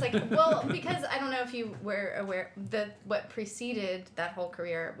 also it's like, well, because I don't know if you were aware that what preceded that whole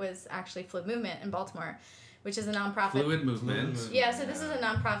career was actually Fluid Movement in Baltimore, which is a nonprofit. Fluid movement. Yeah, so this is a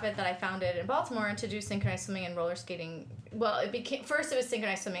nonprofit that I founded in Baltimore to do synchronized swimming and roller skating. Well, it became first it was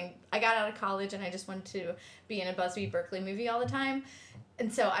synchronized swimming. I got out of college and I just wanted to be in a Busby Berkeley movie all the time.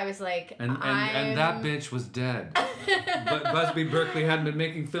 And so I was like, And that bitch was dead. But Busby Berkeley hadn't been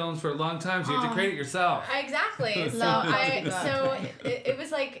making films for a long time, so you had to create it yourself. Exactly. So it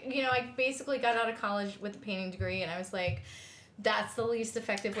was like, you know, I basically got out of college with a painting degree, and I was like, that's the least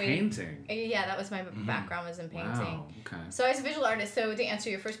effective way. Painting. Yeah, that was my background was in painting. Wow. Okay. So I was a visual artist. So to answer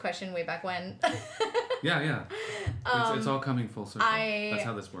your first question, way back when. Yeah. It's all coming full circle. That's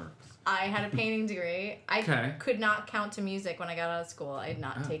how this works. I had a painting degree. I could not count to music when I got out of school. I had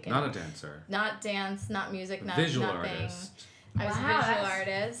not taken. Not a dancer. Not dance, not music, not Visual nothing. artist. I was a visual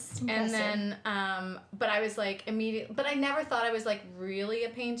artist, and then, but I was like but I never thought I was like really a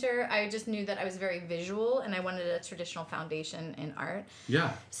painter. I just knew that I was very visual, and I wanted a traditional foundation in art.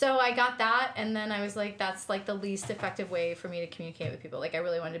 Yeah. So I got that, and then I was like, that's like the least effective way for me to communicate with people. Like I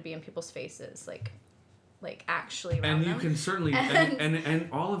really wanted to be in people's faces, like actually around And you them. can certainly and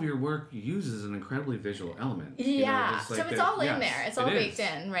all of your work uses an incredibly visual element. Yeah, you know, just like so it's that- all in yes, there. It's all it baked is.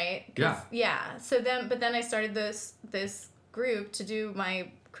 in, right? Yeah. So then I started this group to do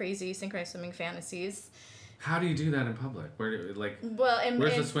my crazy synchronized swimming fantasies, How do you do that in public? Where do like? Well, in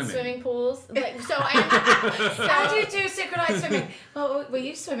Where's the swimming? swimming pools. Like, so How do you do synchronized swimming? Well, we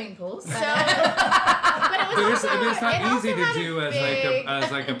use swimming pools. but it was It's not it easy also to had do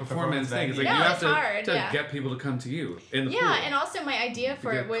as like a performance thing. It's like No, you have it's to, hard, yeah. get people to come to you in the pool. Yeah, and also my idea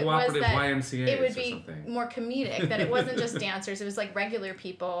for it was cooperative that YMCAs it would or be something. more comedic. That it wasn't just dancers. It was like regular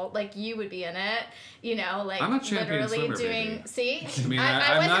people. Like you would be in it. You know, like I'm a champion literally swimmer, doing. baby. See, I mean,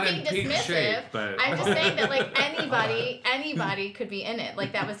 I I'm wasn't not being in peak dismissive. shape, but I'm just saying that like anybody could be in it.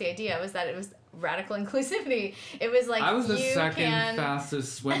 Like that was the idea. Was that it was radical inclusivity. It was like I was the you second can.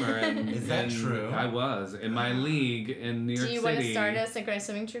 fastest swimmer in. Is that true? I was in my league in New York Do you City. want to start a synchronized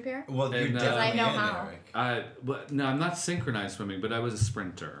swimming troupe here? Well, you're And, definitely I know in, how. Eric. But no, I'm not synchronized swimming, but I was a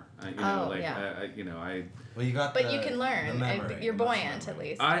sprinter. Well, you got. But you can learn. You're buoyant at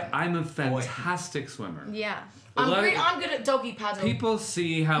least. I'm a fantastic swimmer. Yeah. A lot of- I'm good at doggy paddle. People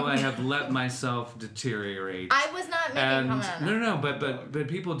see how I have let myself deteriorate. I was not making a and comment on that. no, but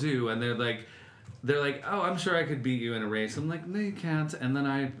people do, and they're like, oh, I'm sure I could beat you in a race. I'm like, no, you can't. And then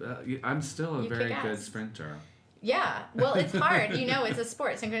I'm still a You very kick good ass. sprinter. Yeah, well, it's hard. You know, it's a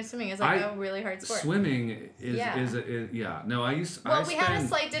sport. Synchronous swimming is like a really hard sport. Swimming is Yeah. No, I we had a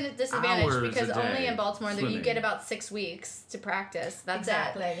slight disadvantage hours because a day only in Baltimore that you swimming. get about 6 weeks to practice. That's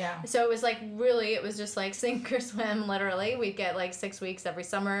Exactly, it. yeah. So it was like really, it was just like sink or swim. Literally, we'd get like 6 weeks every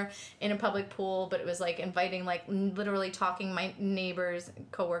summer in a public pool, but it was like inviting, like literally talking my neighbors,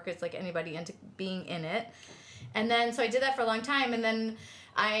 coworkers, like anybody into being in it. And then so I did that for a long time, and then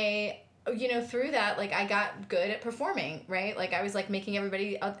through that, like, I got good at performing, right? Like, I was, like, making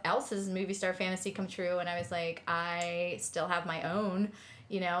everybody else's movie star fantasy come true, and I was like, I still have my own,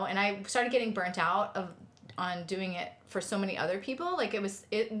 and I started getting burnt out on doing it for so many other people. Like,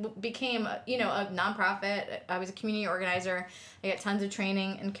 it became, a nonprofit. I was a community organizer. I got tons of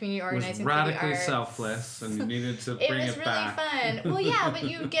training in community organizing. It was radically for the arts. selfless, and you needed to bring it back. It was really fun. Well, yeah, but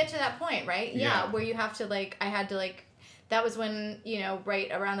you get to that point, right? Yeah, where you have to, like, I had to, like, that was when, right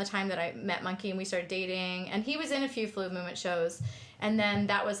around the time that I met Monkey and we started dating. And he was in a few Fluid Movement shows. And then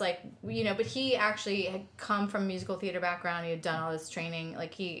that was like, but he actually had come from a musical theater background. He had done all this training.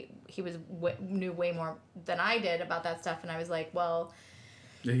 Like he knew way more than I did about that stuff. And I was like, well.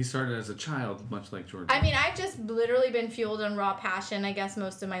 Yeah, he started as a child, much like Jordan. I mean, I've just literally been fueled on raw passion, I guess,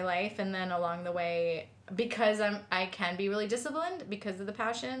 most of my life. And then along the way, because I can be really disciplined because of the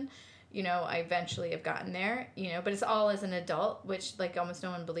passion. I eventually have gotten there, but it's all as an adult, which, like, almost no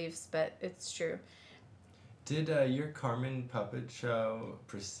one believes, but it's true. Did your Carmen puppet show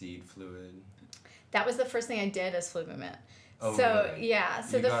precede Fluid? That was the first thing I did as Fluid Movement. Oh, so, really? yeah.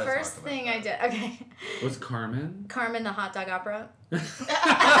 So You the gotta first talk about thing that. I did, okay. Was Carmen? Carmen, the hot dog opera.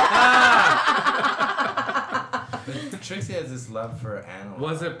 But Trixie has this love for animals.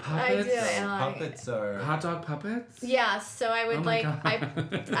 Was it puppets? I do. And, like, Puppets are... Hot dog puppets? Yeah, so I would Oh my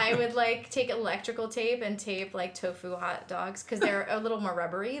I would like take electrical tape and tape like tofu hot dogs because they're a little more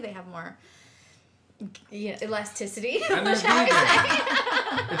rubbery. They have more elasticity. And they're which I would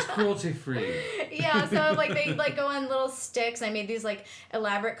vegan. It's cruelty free. Yeah, so like they like go on little sticks. I made these like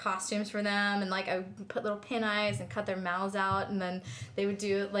elaborate costumes for them, and like I would put little pin eyes and cut their mouths out, and then they would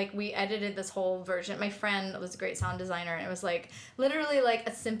do like we edited this whole version. My friend was a great sound designer, and it was like literally like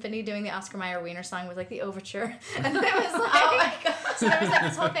a symphony doing the Oscar Mayer Wiener song was like the overture, and then it was like Oh my God. so there was like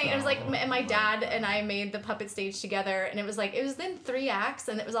this whole thing. It was like and my dad and I made the puppet stage together, and it was in 3 acts,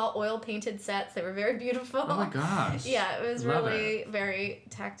 and it was all oil painted sets. They were very beautiful. Oh my gosh. Yeah, it was Love really it. very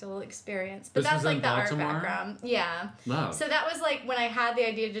tactile experience. But This that's was like in the Baltimore? art background. Yeah. Love. So that was like when I had the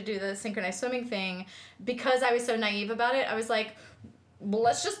idea to do the synchronized swimming thing, because I was so naive about it, I was like, well,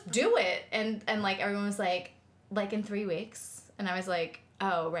 let's just do it. And like everyone was like in 3 weeks. And I was like,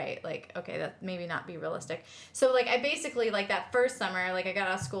 oh, right. Like, okay, that maybe not be realistic. So like I basically like that first summer, like I got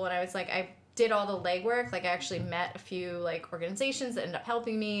out of school and I was like, I did all the legwork. Like I actually met a few like organizations that ended up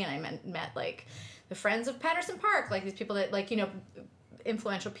helping me, and I met like the Friends of Patterson Park, like these people that like,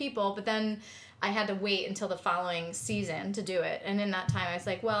 influential people. But then I had to wait until the following season to do it. And in that time I was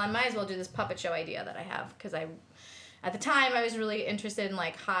like, well, I might as well do this puppet show idea that I have, because at the time I was really interested in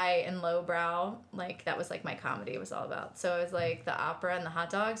like high and low brow, like that was like my comedy was all about. So it was like the opera and the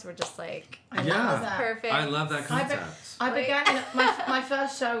hot dogs were just like I Yeah. love that. perfect. I love that I, concept. I began my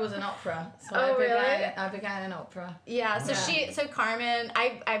first show was an opera, so Oh, really? I began an opera. Yeah, so Yeah. so Carmen,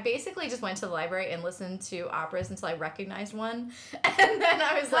 I basically just went to the library and listened to operas until I recognized one. And then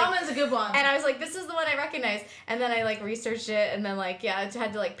I was like, Carmen's a good one. and I was like, this is the one I recognize. And then I like researched it, and then like, yeah, I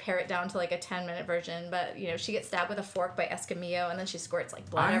had to like pare it down to like a 10-minute version. But she gets stabbed with a fork by Escamillo, and then she squirts like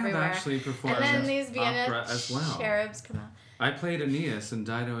blood I have everywhere. actually performed And then these opera Vienna as well. cherubs come out. I played Aeneas in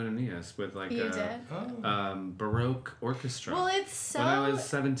Dido and Aeneas with like You a did? Baroque orchestra. Well, it's so. when I was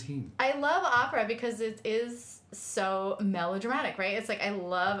 17. I love opera because it is so melodramatic, right? It's like I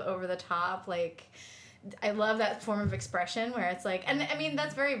love over the top, like I love that form of expression where it's like, and I mean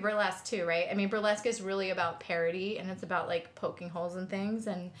that's very burlesque too, right? I mean burlesque is really about parody and it's about like poking holes in things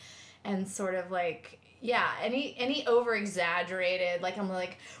and sort of like. Yeah, any over exaggerated, like I'm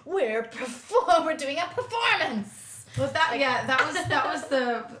like we're doing a performance. Well, that was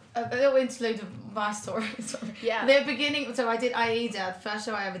the a little interlude of my story. Sorry. Yeah. The beginning. So I did Aida, the first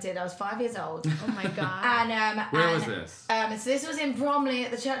show I ever did. I was 5 years old. Oh my god. And Where was this? So this was in Bromley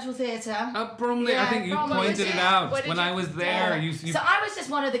at the Churchill Theatre. Bromley. I Yeah, think you Bromley. pointed it What out did when you- I was there. Yeah. You So I was just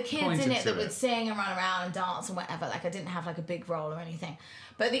one of the kids pointed in it to that it. would sing and run around and dance and whatever. Like I didn't have like a big role or anything.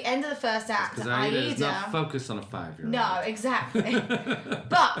 But at the end of the first act, because Aida is not focused on a 5-year-old. No, exactly.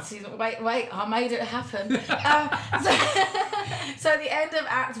 But wait, I made it happen. So at the end of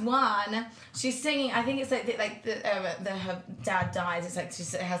Act 1, she's singing. I think it's like her dad dies. It's like she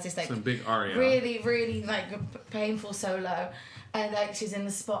has this like Some big aria. really, really like painful solo, and like she's in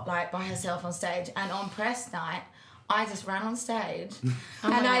the spotlight by herself on stage. And on press night, I just ran on stage,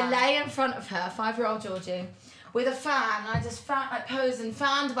 and I lay in front of her, 5-year-old Georgie, with a fan. I just posed and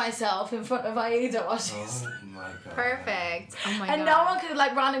fanned myself in front of Aida while she's. Oh my god. Perfect. Oh my And god. no one could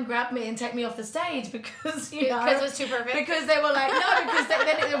like run and grab me and take me off the stage because you know Because it was too perfect? Because they were like no, because then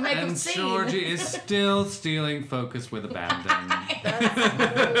it would make a And scene. Georgie is still stealing focus with abandon. That's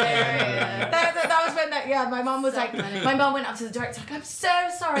hilarious. That was when my mum was So like, funny. my mum went up to the director like, I'm so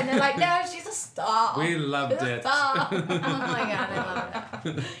sorry, and they're like, no, she's a star. We loved She's a it. star. Oh my god, I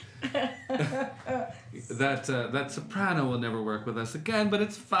love it. That soprano will never work with us again, but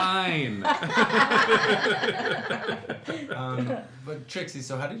it's fine. But Trixie,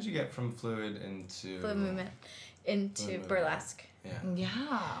 so how did you get from fluid into Fluid movement into Fluid movement. burlesque.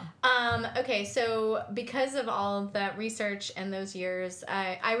 Yeah. Yeah. Okay, so because of all of that research and those years,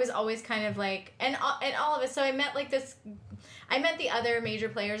 I was always kind of like, and all of it. So I met the other major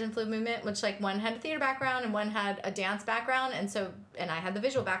players in fluid movement, which like one had a theater background and one had a dance background, and I had the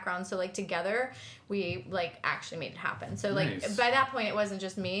visual background. So like together, we like actually made it happen. So like Nice. by that point, it wasn't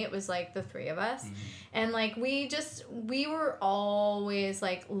just me; it was like the three of us, and like we were always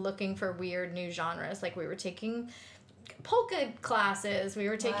like looking for weird new genres. Like we were taking polka classes, we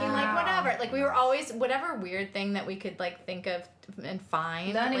were taking like whatever, like we were always whatever weird thing that we could like think of and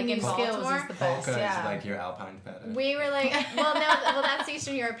find Learning like new in skills Baltimore. is the best. Polka Yeah. is like your alpine fetish. We were like, well that's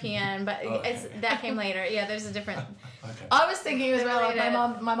Eastern European, but Okay. that came later. Yeah, there's a different. Okay. I was thinking as well, like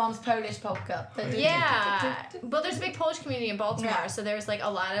Related. my mom's Polish polka. Yeah, well, there's a big Polish community in Baltimore, Yeah. so there's like a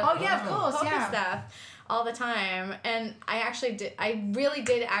lot of Oh yeah, of course, polka yeah. stuff all the time. And I really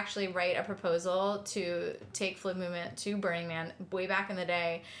did actually write a proposal to take fluid movement to Burning Man way back in the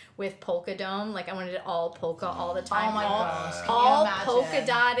day with polka dome. Like I wanted it all polka all the time. Oh my all, gosh, can all you imagine? polka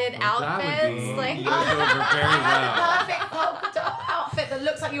dotted outfits. That would like go over very I have well. a perfect polka dot outfit that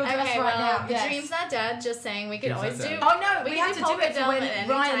looks like your dress okay, right well, now. the Yes. dream's not dead. Just saying, we could Dream's always not do. dead. Oh no, we can have to do polka it for dome when at any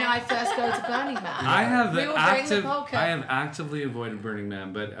Ryan and I time. first go to Burning Man. I have We will bring the active. polka. I have actively avoided Burning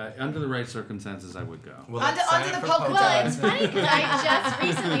Man, but under the right circumstances, I would go. Well, Under- let's sign under up the for polka polka. Well, it's funny because I just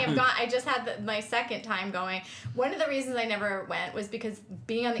recently have gone. I just had my second time going. One of the reasons I never went was because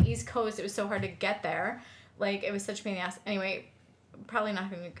being on the East Coast, it was so hard to get there. Like it was such a pain in the ass. Anyway, probably not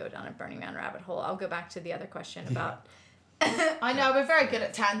going to go down a Burning Man rabbit hole. I'll go back to the other question about. I know we're very good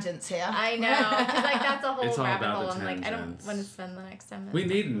at tangents here. I know, because like that's a whole It's all rabbit about hole. the I'm like, I don't tangents. want to spend the next 10 minutes. We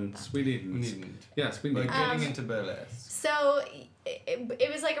needn't. We needn't. We needn't. Yes, we But need. getting into burlesque. So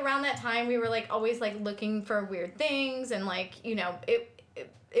it was like around that time we were like always like looking for weird things and like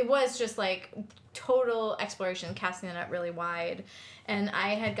it was just like total exploration, casting the net really wide. And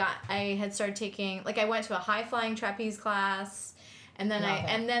I had started taking, like I went to a high flying trapeze class. And then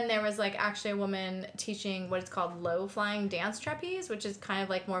then there was like actually a woman teaching what is called low flying dance trapeze, which is kind of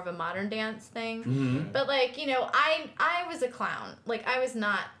like more of a modern dance thing. Mm-hmm. But like, I was a clown. Like I was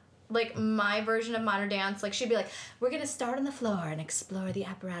not like my version of modern dance. Like she'd be like, we're gonna start on the floor and explore the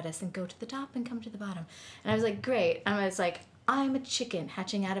apparatus and go to the top and come to the bottom. And I was like, great. And I was like, I'm a chicken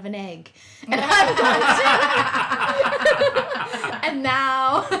hatching out of an egg. And I'm going to and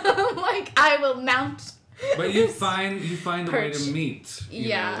now like I will mount. But you find a way Perch. to meet.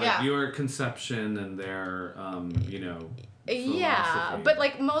 Yeah. Like Yeah. your conception and their Yeah, philosophy. but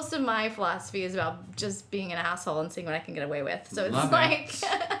like most of my philosophy is about just being an asshole and seeing what I can get away with. So it's Love like,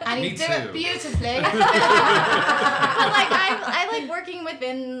 it. And Me you do too. it beautifully. but like I like working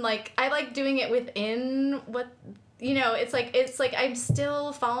within, like I like doing it within what it's like I'm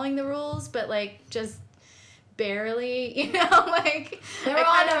still following the rules, but like just barely, you know, like There I are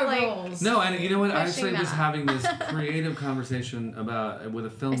kind of, no like, rules. No, and you know what? I Pushing actually was that. having this creative conversation with a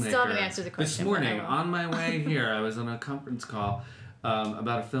filmmaker still haven't answered the this question, morning. but I will. On my way here, I was on a conference call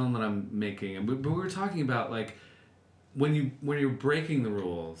about a film that I'm making, and we were talking about like when you're breaking the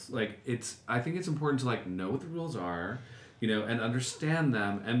rules. Like I think it's important to like know what the rules are, you know, and understand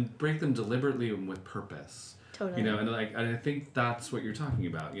them and break them deliberately and with purpose. Totally. You know, and I think that's what you're talking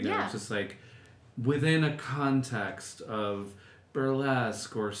about. You know, Yeah. it's just like within a context of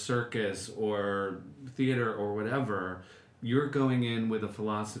burlesque or circus or theater or whatever, you're going in with a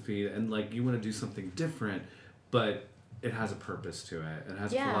philosophy and like you want to do something different, but it has a purpose to it. It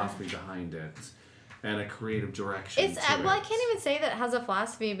has a philosophy behind it and a creative direction. It's to well, I it. can't even say that it has a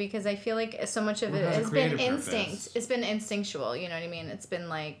philosophy because I feel like so much of Well, it it has a has been creative instinct. purpose. It's been instinctual. You know what I mean? It's been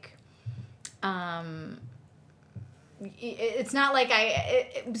like, it's not like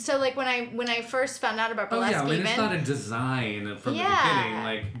so like when I first found out about Oh burlesque, yeah, I mean even, it's not a design from the beginning,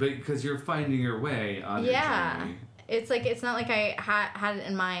 like because you're finding your way on your journey. It's like it's not like I had it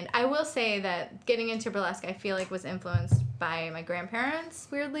in mind. I will say that getting into burlesque, I feel like was influenced by my grandparents,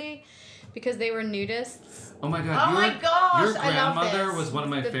 weirdly, because they were nudists. Oh my god! Oh my gosh, Your I love grandmother this. was one of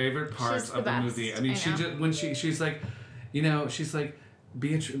my favorite parts she's the of the best, movie. I mean, I she know. just when she's like, you know, she's like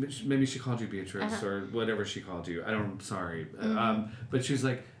Beatrice. Maybe she called you Beatrice Uh-huh. or whatever she called you. I'm sorry, Mm-hmm. but she's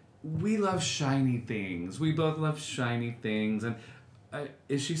like, we love shiny things. We both love shiny things, and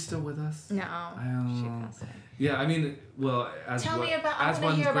is she still with us? No, she passed away. Yeah, I mean, well, as Tell me about- I as wanna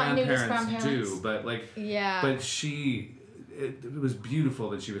one's hear about nudist grandparents grandparents. do, but like, Yeah. but it was beautiful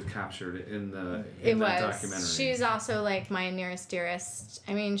that she was captured in that documentary. She's also like my nearest dearest.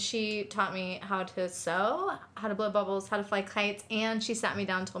 I mean, she taught me how to sew, how to blow bubbles, how to fly kites, and she sat me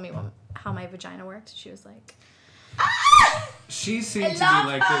down and told me how my vagina worked. She was like, She seemed to love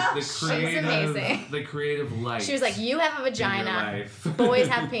be like amazing. the creative light. she was like, you have a in your vagina, life. boys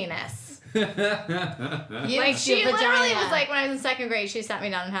have penis. You Like she your literally vagina. was like, when I was in second grade, she sat me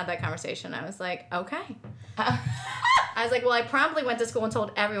down and had that conversation. I was like, okay. I was like, well, I promptly went to school and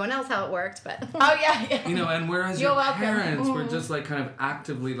told everyone else how it worked, but Oh yeah. You know, and whereas You're your welcome. parents were just like kind of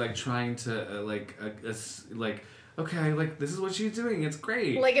actively like trying to okay, like this is what she's doing. It's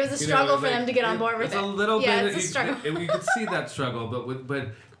great. Like, it was a You struggle for like, them to get on board with it's it. a little Yeah, bit. it's a struggle. You could see that struggle,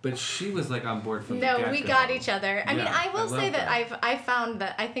 but she was like on board from the no, get-go. we got each other. I mean, Yeah, I will I say love that that. I found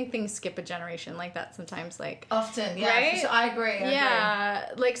that I think things skip a generation like that sometimes. Like, Often, yeah. Right? So I agree. I agree. yeah,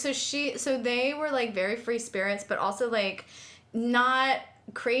 like so they were like very free spirits, but also like not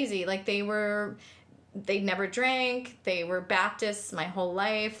crazy. Like they never drank. They were Baptists my whole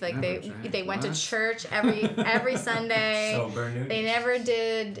life. Like Never they drank, went to what? church every Sunday. Sober nudies. They never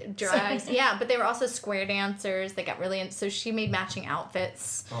did drugs. Yeah, but they were also square dancers. They got really into, so she made matching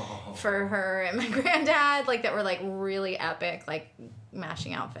outfits Oh. for her and my granddad, like that were like really epic, like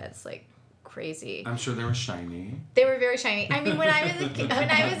matching outfits, like crazy. I'm sure they were shiny. They were very shiny. I mean, when I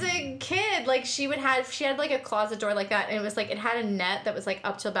was a kid, like she had like a closet door like that, and it was like it had a net that was like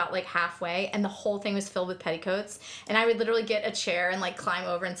up to about like halfway, and the whole thing was filled with petticoats. And I would literally get a chair and like climb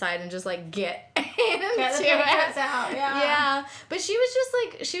over inside and just like get into Get the it. petticoats out, yeah. Yeah, but she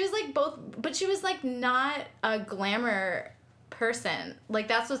was like both, but she was like not a glamour person. Like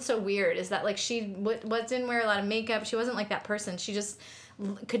that's what's so weird is that like she didn't wear a lot of makeup. She wasn't like that person. She just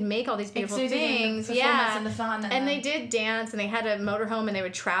could make all these beautiful things. The Yeah, and the fun. and they did dance, and they had a motorhome, and they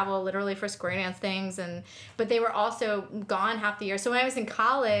would travel literally for square dance things, but they were also gone half the year. So when I was in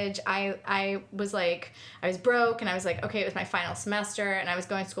college, I was broke, and I was like, okay, it was my final semester, and I was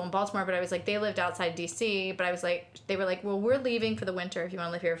going to school in Baltimore, but I was like, they lived outside DC, but I was like, they were like, well, we're leaving for the winter if you want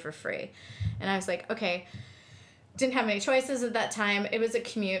to live here for free, and I was like, okay. Didn't have many choices at that time. It was a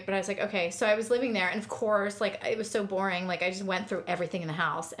commute, but I was like, okay. So I was living there, and of course, like it was so boring. Like I just went through everything in the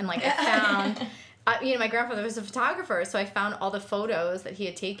house, and like I found, my grandfather was a photographer, so I found all the photos that he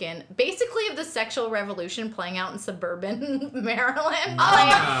had taken, basically of the sexual revolution playing out in suburban Maryland.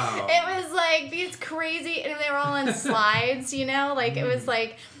 Wow. Like, it was like these crazy, and they were all on slides, like it was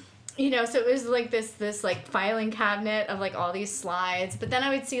like. So it was like this like filing cabinet of like all these slides, but then I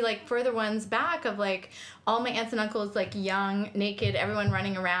would see like further ones back of like all my aunts and uncles like young, naked, everyone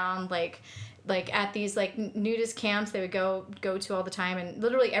running around like at these like nudist camps they would go to all the time, and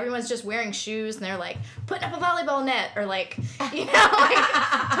literally everyone's just wearing shoes and they're like putting up a volleyball net or like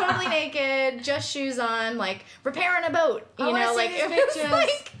like totally naked, just shoes on, like repairing a boat, like it was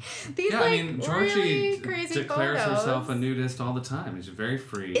like these really crazy declares photos. herself a nudist all the time. She's very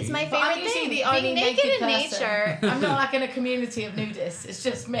free. It's my But I'm favorite usually thing. the only Being naked in person. nature. I'm not like in a community of nudists. It's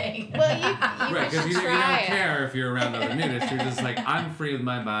just me. Well, you Right, because should you don't try it. care if you're around other nudists. You're just like, I'm free with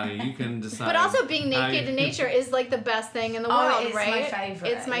my body. You can decide but also being naked in nature is like the best thing in the world, it's right? my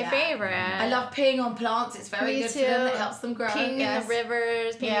favourite. It's my favorite. I love peeing on plants. It's very Me good too. for them. It helps them grow. Peeing in the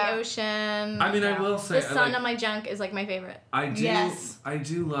rivers, peeing in Yeah. the ocean. I mean, I will say, The sun on my junk is like my favorite. I do. Yes. I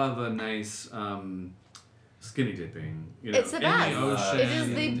do love a nice skinny dipping. You know, It's the in best. the ocean. It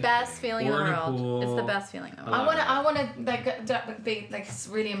is the best feeling in the Or in a world. pool. It's the best feeling in the world. I wanna like be like it's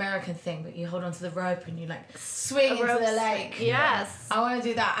a really American thing, but you hold onto the rope and you like swing into the lake. Yes. I want to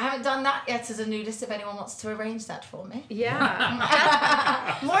do that. I haven't done that yet as a nudist. If anyone wants to arrange that for me,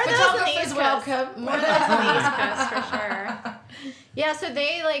 Yeah. More of those on the Photographers East Coast. welcome. More of those on the East Coast for sure. Yeah, so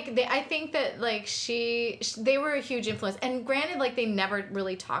they I think that like they were a huge influence. And granted, like they never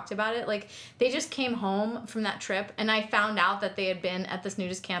really talked about it. Like they just came home from that trip and I found out that they had been at this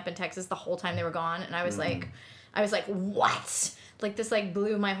nudist camp in Texas the whole time they were gone. And I was like, what? Like this like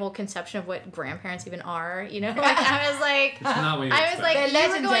blew my whole conception of what grandparents even are, you know? Like I was like It's not what you I was expect. like, They're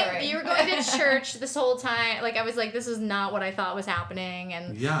legendary. you were going to church this whole time. Like I was like, this is not what I thought was happening.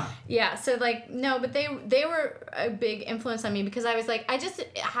 And Yeah. so like no, but they were a big influence on me because I was like, I just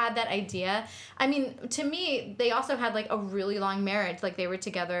had that idea. I mean, to me, they also had like a really long marriage. Like they were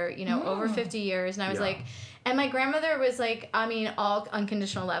together, you know, over 50 years, and I was Yeah. like. And my grandmother was like, I mean, all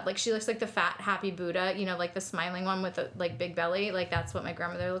unconditional love. Like she looks like the fat, happy Buddha, you know, like the smiling one with the like big belly. Like that's what my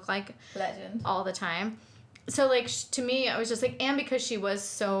grandmother looked like Legend. all the time. So like to me, I was just like, and because she was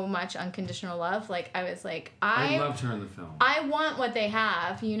so much unconditional love, like I was like, I loved her in the film. I want what they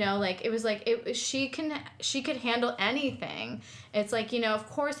have, you know, like it was like she could handle anything. It's like, you know, of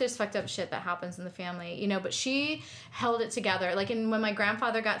course there's fucked up shit that happens in the family, you know, but she held it together. Like, and when my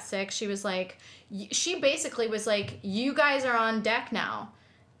grandfather got sick, she was like, she basically was like, you guys are on deck now.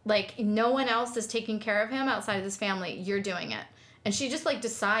 Like, no one else is taking care of him outside of this family. You're doing it. And she just, like,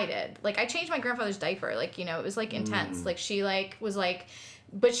 decided. Like, I changed my grandfather's diaper. Like, you know, it was, like, intense. Like, she, like, was, like...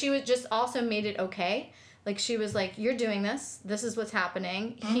 But she was just also made it okay. Like, she was like, you're doing this. This is what's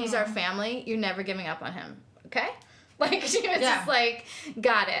happening. He's our family. You're never giving up on him. Okay? Like, she was just, like,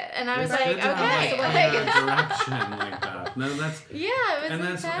 got it. And I was It's like, good to okay. have, like, a direction like that. No, that's... Yeah, it was and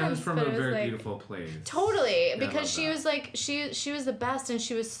intense. that's from but a it was, very like, beautiful place. Totally, Yeah, I because love she that. was like she was the best, and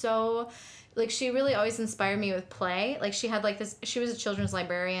she was so like she really always inspired me with play. Like she had like this, she was a children's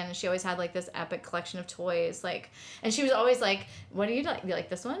librarian, and she always had like this epic collection of toys. Like, and she was always like, "What do you like? Do you like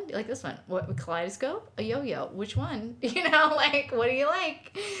this one? Do you like this one? What, a kaleidoscope? A yo-yo? Which one? You know, like what do you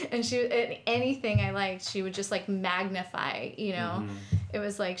like?" And anything I liked, she would just like magnify. You know, it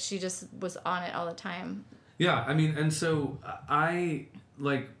was like she just was on it all the time. Yeah, I mean, and so I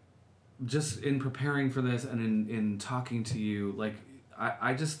like just in preparing for this and in talking to you, like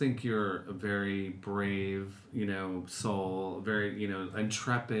I just think you're a very brave, you know, soul, very, you know,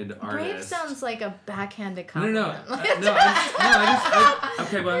 intrepid artist. Brave sounds like a backhanded No, compliment.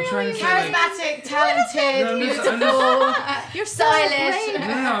 Okay, but I'm trying to say like, Charismatic, talented, No, I'm just- beautiful. You're stylish. So brave.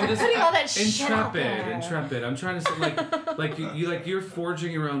 I'm just Putting all that shit out intrepid. there. I'm trying to say like you're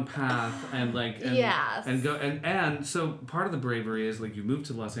forging your own path and like and, Yes. and go and so part of the bravery is like you moved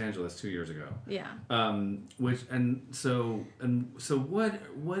to Los Angeles 2 years ago. Yeah. So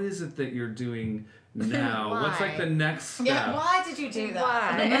what is it that you're doing now? What's like the next step? Yeah, why did you do that?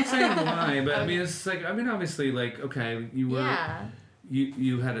 Why? I'm not saying why, but I mean it's like obviously like okay, you were Yeah.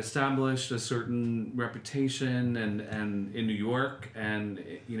 you had established a certain reputation and in New York and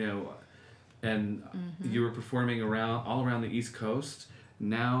you know and you were performing all around the East Coast.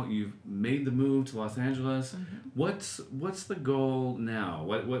 Now you've made the move to Los Angeles. What's the goal now?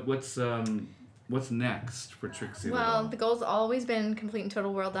 What's next for Trixie Well, Little? the goal's always been complete and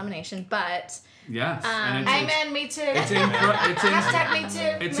total world domination, but Yes. And it's, Amen, me too. Hashtag me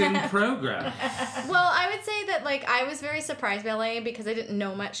too. It's in progress. well, I would say that like I was very surprised by LA because I didn't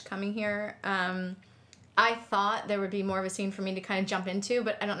know much coming here. I thought there would be more of a scene for me to kind of jump into,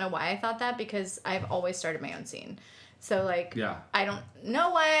 but I don't know why I thought that because I've always started my own scene. So like Yeah. I don't know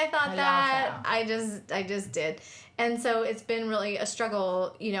why I thought I that. laugh I just did. And so it's been really a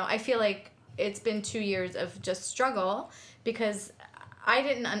struggle, you know. I feel like it's been 2 years of just struggle because I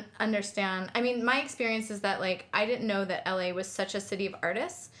didn't understand. I mean, my experience is that like I didn't know that LA was such a city of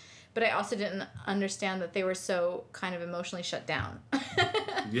artists, but I also didn't understand that they were so kind of emotionally shut down.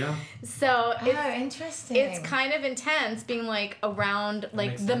 Yeah. So Oh, interesting. it's kind of intense being like around like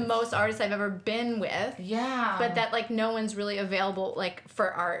makes the sense. most artists I've ever been with, Yeah. but that like no one's really available like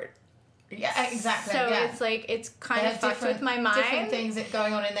for art. Yeah, exactly. So yeah. it's like it's They kind of have fucked with my mind. Different things that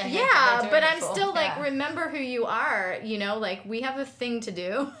going on in their head. Yeah, that they're but doing I'm it for. still like, Yeah. remember who you are, you know, like we have a thing to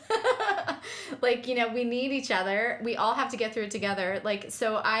do. Like, you know, we need each other. We all have to get through it together. Like,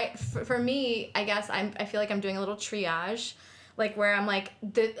 so for me, I guess I feel like I'm doing a little triage. Like where I'm like,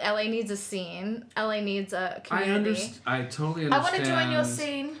 LA needs a scene. LA needs a community. I totally understand. I want to join your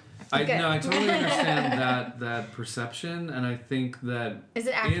scene. I totally understand that perception, and I think that is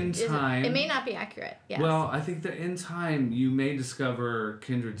it accurate? in time, it may not be accurate. Yes. Well, I think that in time you may discover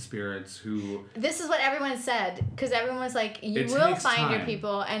kindred spirits who. This is what everyone said, because everyone was like, you It will takes find time. your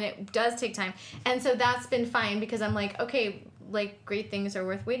people, and it does take time, and so that's been fine because I'm like, okay, like great things are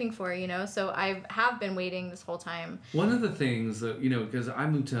worth waiting for, you know. So I have been waiting this whole time. One of the things that because I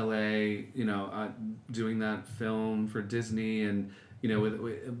moved to LA, doing that film for Disney and.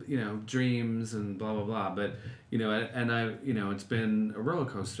 With dreams and blah blah blah. But and I it's been a roller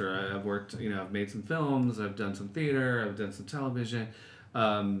coaster. I've worked. I've made some films. I've done some theater. I've done some television.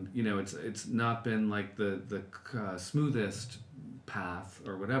 It's not been like the smoothest path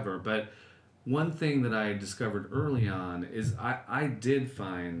or whatever. But one thing that I discovered early on is I did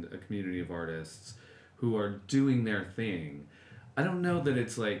find a community of artists who are doing their thing. I don't know that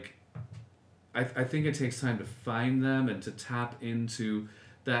it's like. I think it takes time to find them and to tap into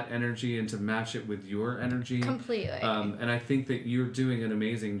that energy and to match it with your energy. Completely. And I think that you're doing an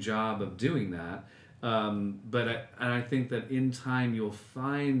amazing job of doing that. But I think that in time you'll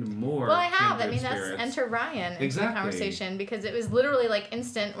find more. Well, I have. I mean, spirits. that's enter Ryan into Exactly. the conversation because it was literally like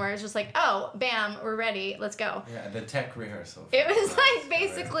instant where it's just like, oh, bam, we're ready, let's go. Yeah, the tech rehearsal. It was like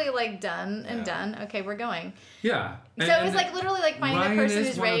basically like done and done. Okay, we're going. Yeah. So it was like literally like finding Ryan the person is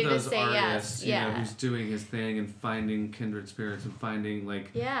who's one of ready to those say artists, yes. who's doing his thing and finding kindred spirits and finding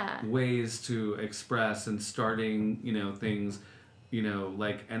ways to express and starting things.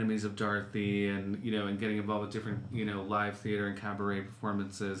 Like Enemies of Dorothy and and getting involved with different live theater and cabaret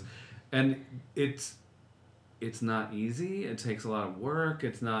performances, and it's not easy. It takes a lot of work.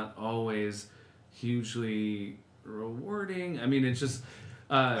 It's not always hugely rewarding. I mean, it's just.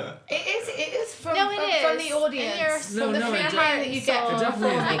 It is from No, it from is. the audience. No, From the no, it feedback definitely- that you get so- from It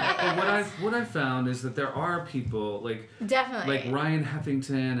definitely is. performing it. But what I've found is that there are people like Definitely. Ryan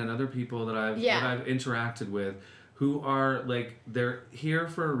Heffington and other people that I've interacted with who are like they're here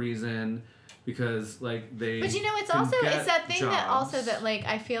for a reason because like they. But it's can also get it's that thing that also jobs. that like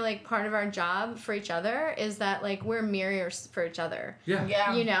I feel like part of our job for each other is that like we're mirrors for each other. Yeah.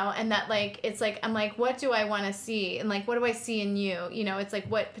 Yeah. And that like it's like I'm like what do I want to see and like what do I see in you? It's like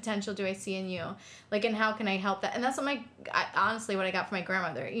what potential do I see in you? Like and how can I help that? And that's what honestly what I got from my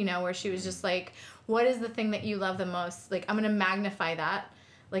grandmother, where she was just like what is the thing that you love the most? Like I'm going to magnify that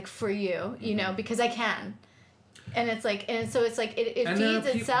like for you, because I can. And it's like, and so it's like, it feeds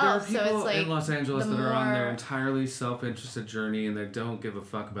itself. There are people so it's like in Los Angeles that are on their more- entirely self-interested journey and they don't give a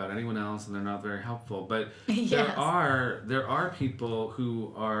fuck about anyone else and they're not very helpful. But Yes. there are people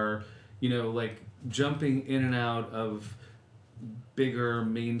who are, like jumping in and out of bigger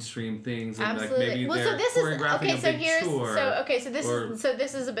mainstream things and Absolutely. like maybe Well, they're so this is choreographing okay. a So big here's tour.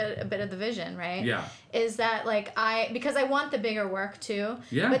 this is a bit of the vision, right? Yeah. Is that like because I want the bigger work too.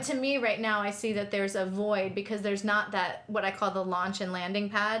 Yeah. But to me right now I see that there's a void because there's not that what I call the launch and landing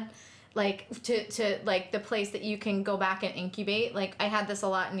pad. Like to like the place that you can go back and incubate. Like I had this a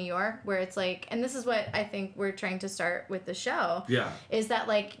lot in New York where it's like, and this is what I think we're trying to start with the show. Yeah. Is that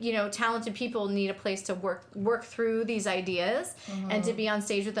like talented people need a place to work through these ideas and to be on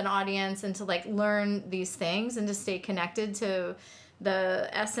stage with an audience and to like learn these things and to stay connected to the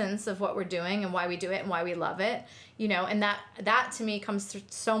essence of what we're doing and why we do it and why we love it, and that to me comes through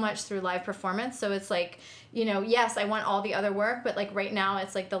so much through live performance. So it's like, yes, I want all the other work, but like right now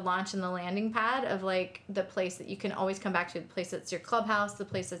it's like the launch and the landing pad of like the place that you can always come back to, the place that's your clubhouse, the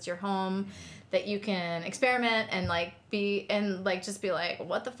place that's your home, that you can experiment and like be and like just be like,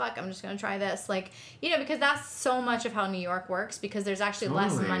 what the fuck, I'm just gonna try this, like, because that's so much of how New York works because there's actually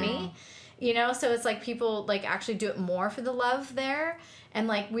less Totally. money. So it's like people like actually do it more for the love there, and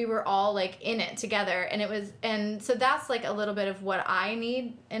like we were all like in it together, and so that's like a little bit of what I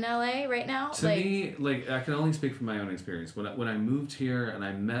need in LA right now. To me, like I can only speak from my own experience. When I moved here and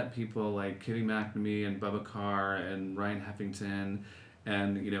I met people like Kitty McNamee and Bubba Carr and Ryan Heffington,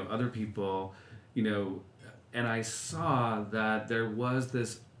 and other people, and I saw that there was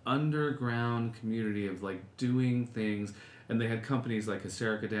this underground community of like doing things. And they had companies like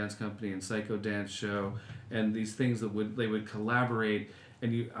Hysterica Dance Company and Psycho Dance Show, and these things that they would collaborate,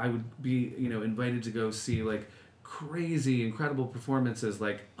 and I would be invited to go see like crazy, incredible performances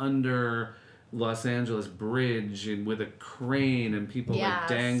like under Los Angeles Bridge and with a crane and people like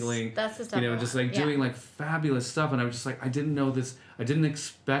dangling, that's the stuff just like doing like fabulous stuff, and I was just like I didn't know this, I didn't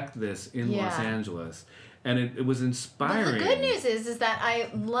expect this in Los Angeles, and it was inspiring. But the good news is that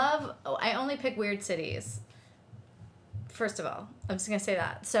I only pick weird cities first of all, I'm just gonna say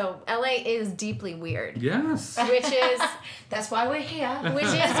that. So LA is deeply weird. Yes. Which is That's why we're here. which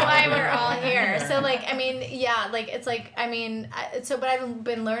is why we're all here. So like, I mean, yeah, like it's like, I mean, but I've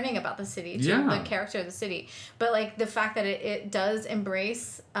been learning about the city too, Yeah. the character of the city. But like the fact that it does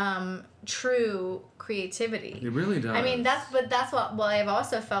embrace true creativity. It really does. I mean, that's what I've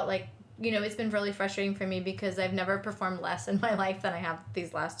also felt like, you know, it's been really frustrating for me because I've never performed less in my life than I have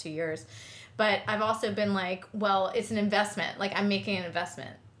these last 2 years. But I've also been like, well, it's an investment. Like I'm making an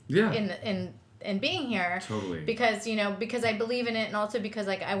investment Yeah. in being here. Totally. Because, you know, because I believe in it, and also because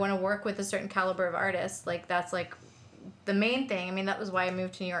like I want to work with a certain caliber of artists. Like that's like the main thing. I mean, that was why I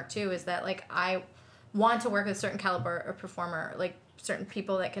moved to New York too, is that like I want to work with a certain caliber of performer, like certain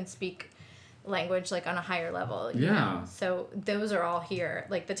people that can speak language like on a higher level. You Yeah. know? So those are all here.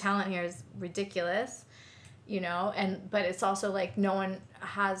 Like the talent here is ridiculous, you know, but it's also like no one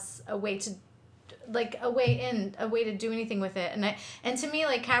has a way to do anything with it, and to me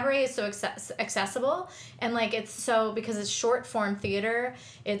like cabaret is so accessible, and like it's so, because it's short form theater,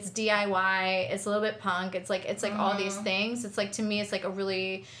 it's DIY, it's a little bit punk, it's like all these things. It's like, to me it's like a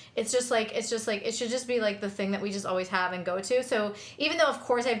really, it's just like it should just be like the thing that we just always have and go to. So even though of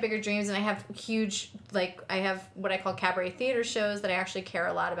course I have bigger dreams and I have huge, like I have what I call cabaret theater shows that I actually care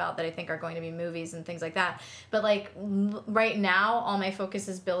a lot about, that I think are going to be movies and things like that, but like right now all my focus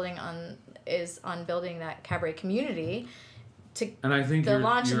is on building that cabaret community and I think the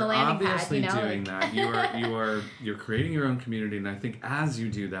launch you're and the landing pad, obviously you know, doing like... that. You're creating your own community, and I think as you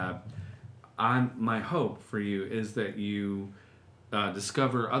do that, my hope for you is that you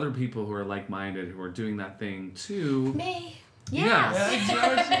discover other people who are like-minded, who are doing that thing too. Me. Yeah.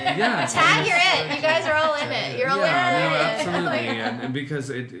 Yeah. Tag, you're it. You guys are all in it. You're all in it. Absolutely. Like... and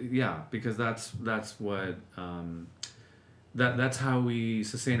because that's what that's how we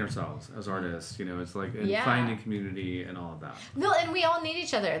sustain ourselves as artists. You know, it's like finding community and all of that. No, and we all need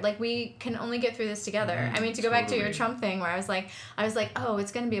each other. Like we can only get through this together. I mean, to go back to your Trump thing, where I was like, oh,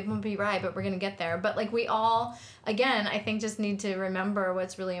 it's gonna be a bumpy ride, but we're gonna get there. But like we all, again, I think just need to remember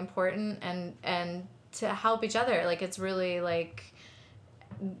what's really important and to help each other. Like it's really like,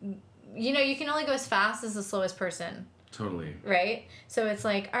 you know, you can only go as fast as the slowest person. Totally. Right? So it's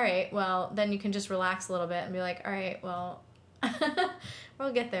like, all right, well, then you can just relax a little bit and be like, all right, well,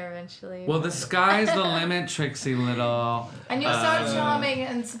 we'll get there eventually. Well, the sky's the limit, Trixie Little. And you're so charming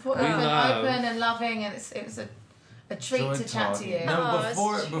and supportive and love. open and loving, and it was a treat Joy to chat to you. No, it's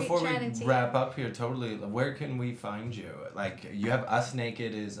a treat before chatting to we you. wrap up here, totally, where can we find you? Like, you have Us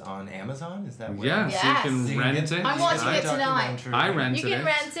Naked is on Amazon? Is that where? Yes, Yes. you can rent it. I'm watching it tonight. I rented You can it.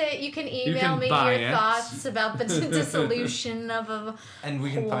 rent it. You can email can me buy your it. thoughts about the dissolution of a And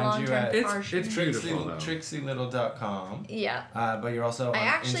we can find you at It's beautiful, though. TrixieLittle.com. Yeah. But you're also on I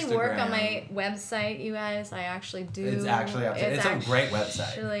actually Instagram. work on my website, you guys. I actually do. It's actually up to, it's a great website.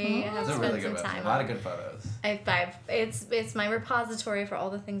 Actually, I have It's a spent really good some website. time A lot on of good photos. It's my repository for all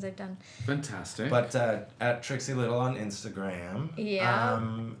the things I've done. Fantastic. But at Trixie Little on Instagram. Yeah.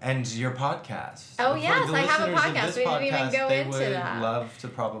 And your podcast. Oh, For yes, the I have a listeners of podcast. this We didn't even podcast, go they into would that. love to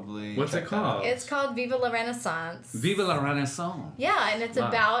probably. What's check it that called? out. It's called Viva la Renaissance. Viva la Renaissance. Yeah, and it's Wow.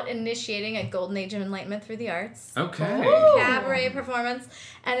 about initiating a golden age of enlightenment through the arts. Okay. Ooh. Cabaret performance.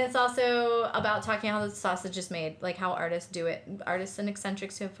 And it's also about talking how the sausage is made, like how artists do it. Artists and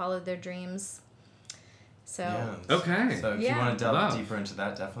eccentrics who have followed their dreams. So Yeah. Okay. So if you Yeah. want to delve Love. deeper into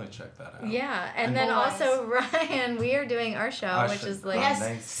that, definitely check that out. yeah, and And then boys. also Ryan, we are doing our show, Our which show. is like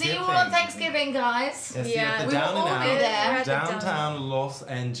Yes, see you all on Thanksgiving, guys. Yes, Yeah, you're at the we Down will and all be Out, there. We're at the downtown Los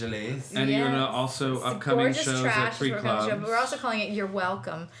Angeles. And you're gonna Yes. also It's a upcoming gorgeous shows trash at 3 we're gonna show, clubs. but we're also calling it You're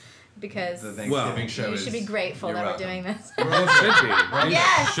Welcome, because The Thanksgiving show you is. should be grateful You're that welcome. we're doing this. You should be. You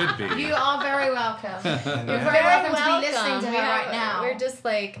Yes. should be. You are very welcome. And You're then- very welcome to be listening to her right now. We're just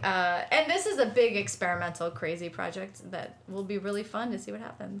like, and this is a big experimental, crazy project that will be really fun to see what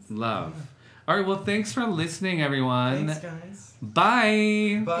happens. Love. All right. Well, thanks for listening, everyone. Thanks, guys.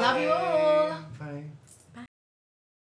 Bye. Bye. Love you all.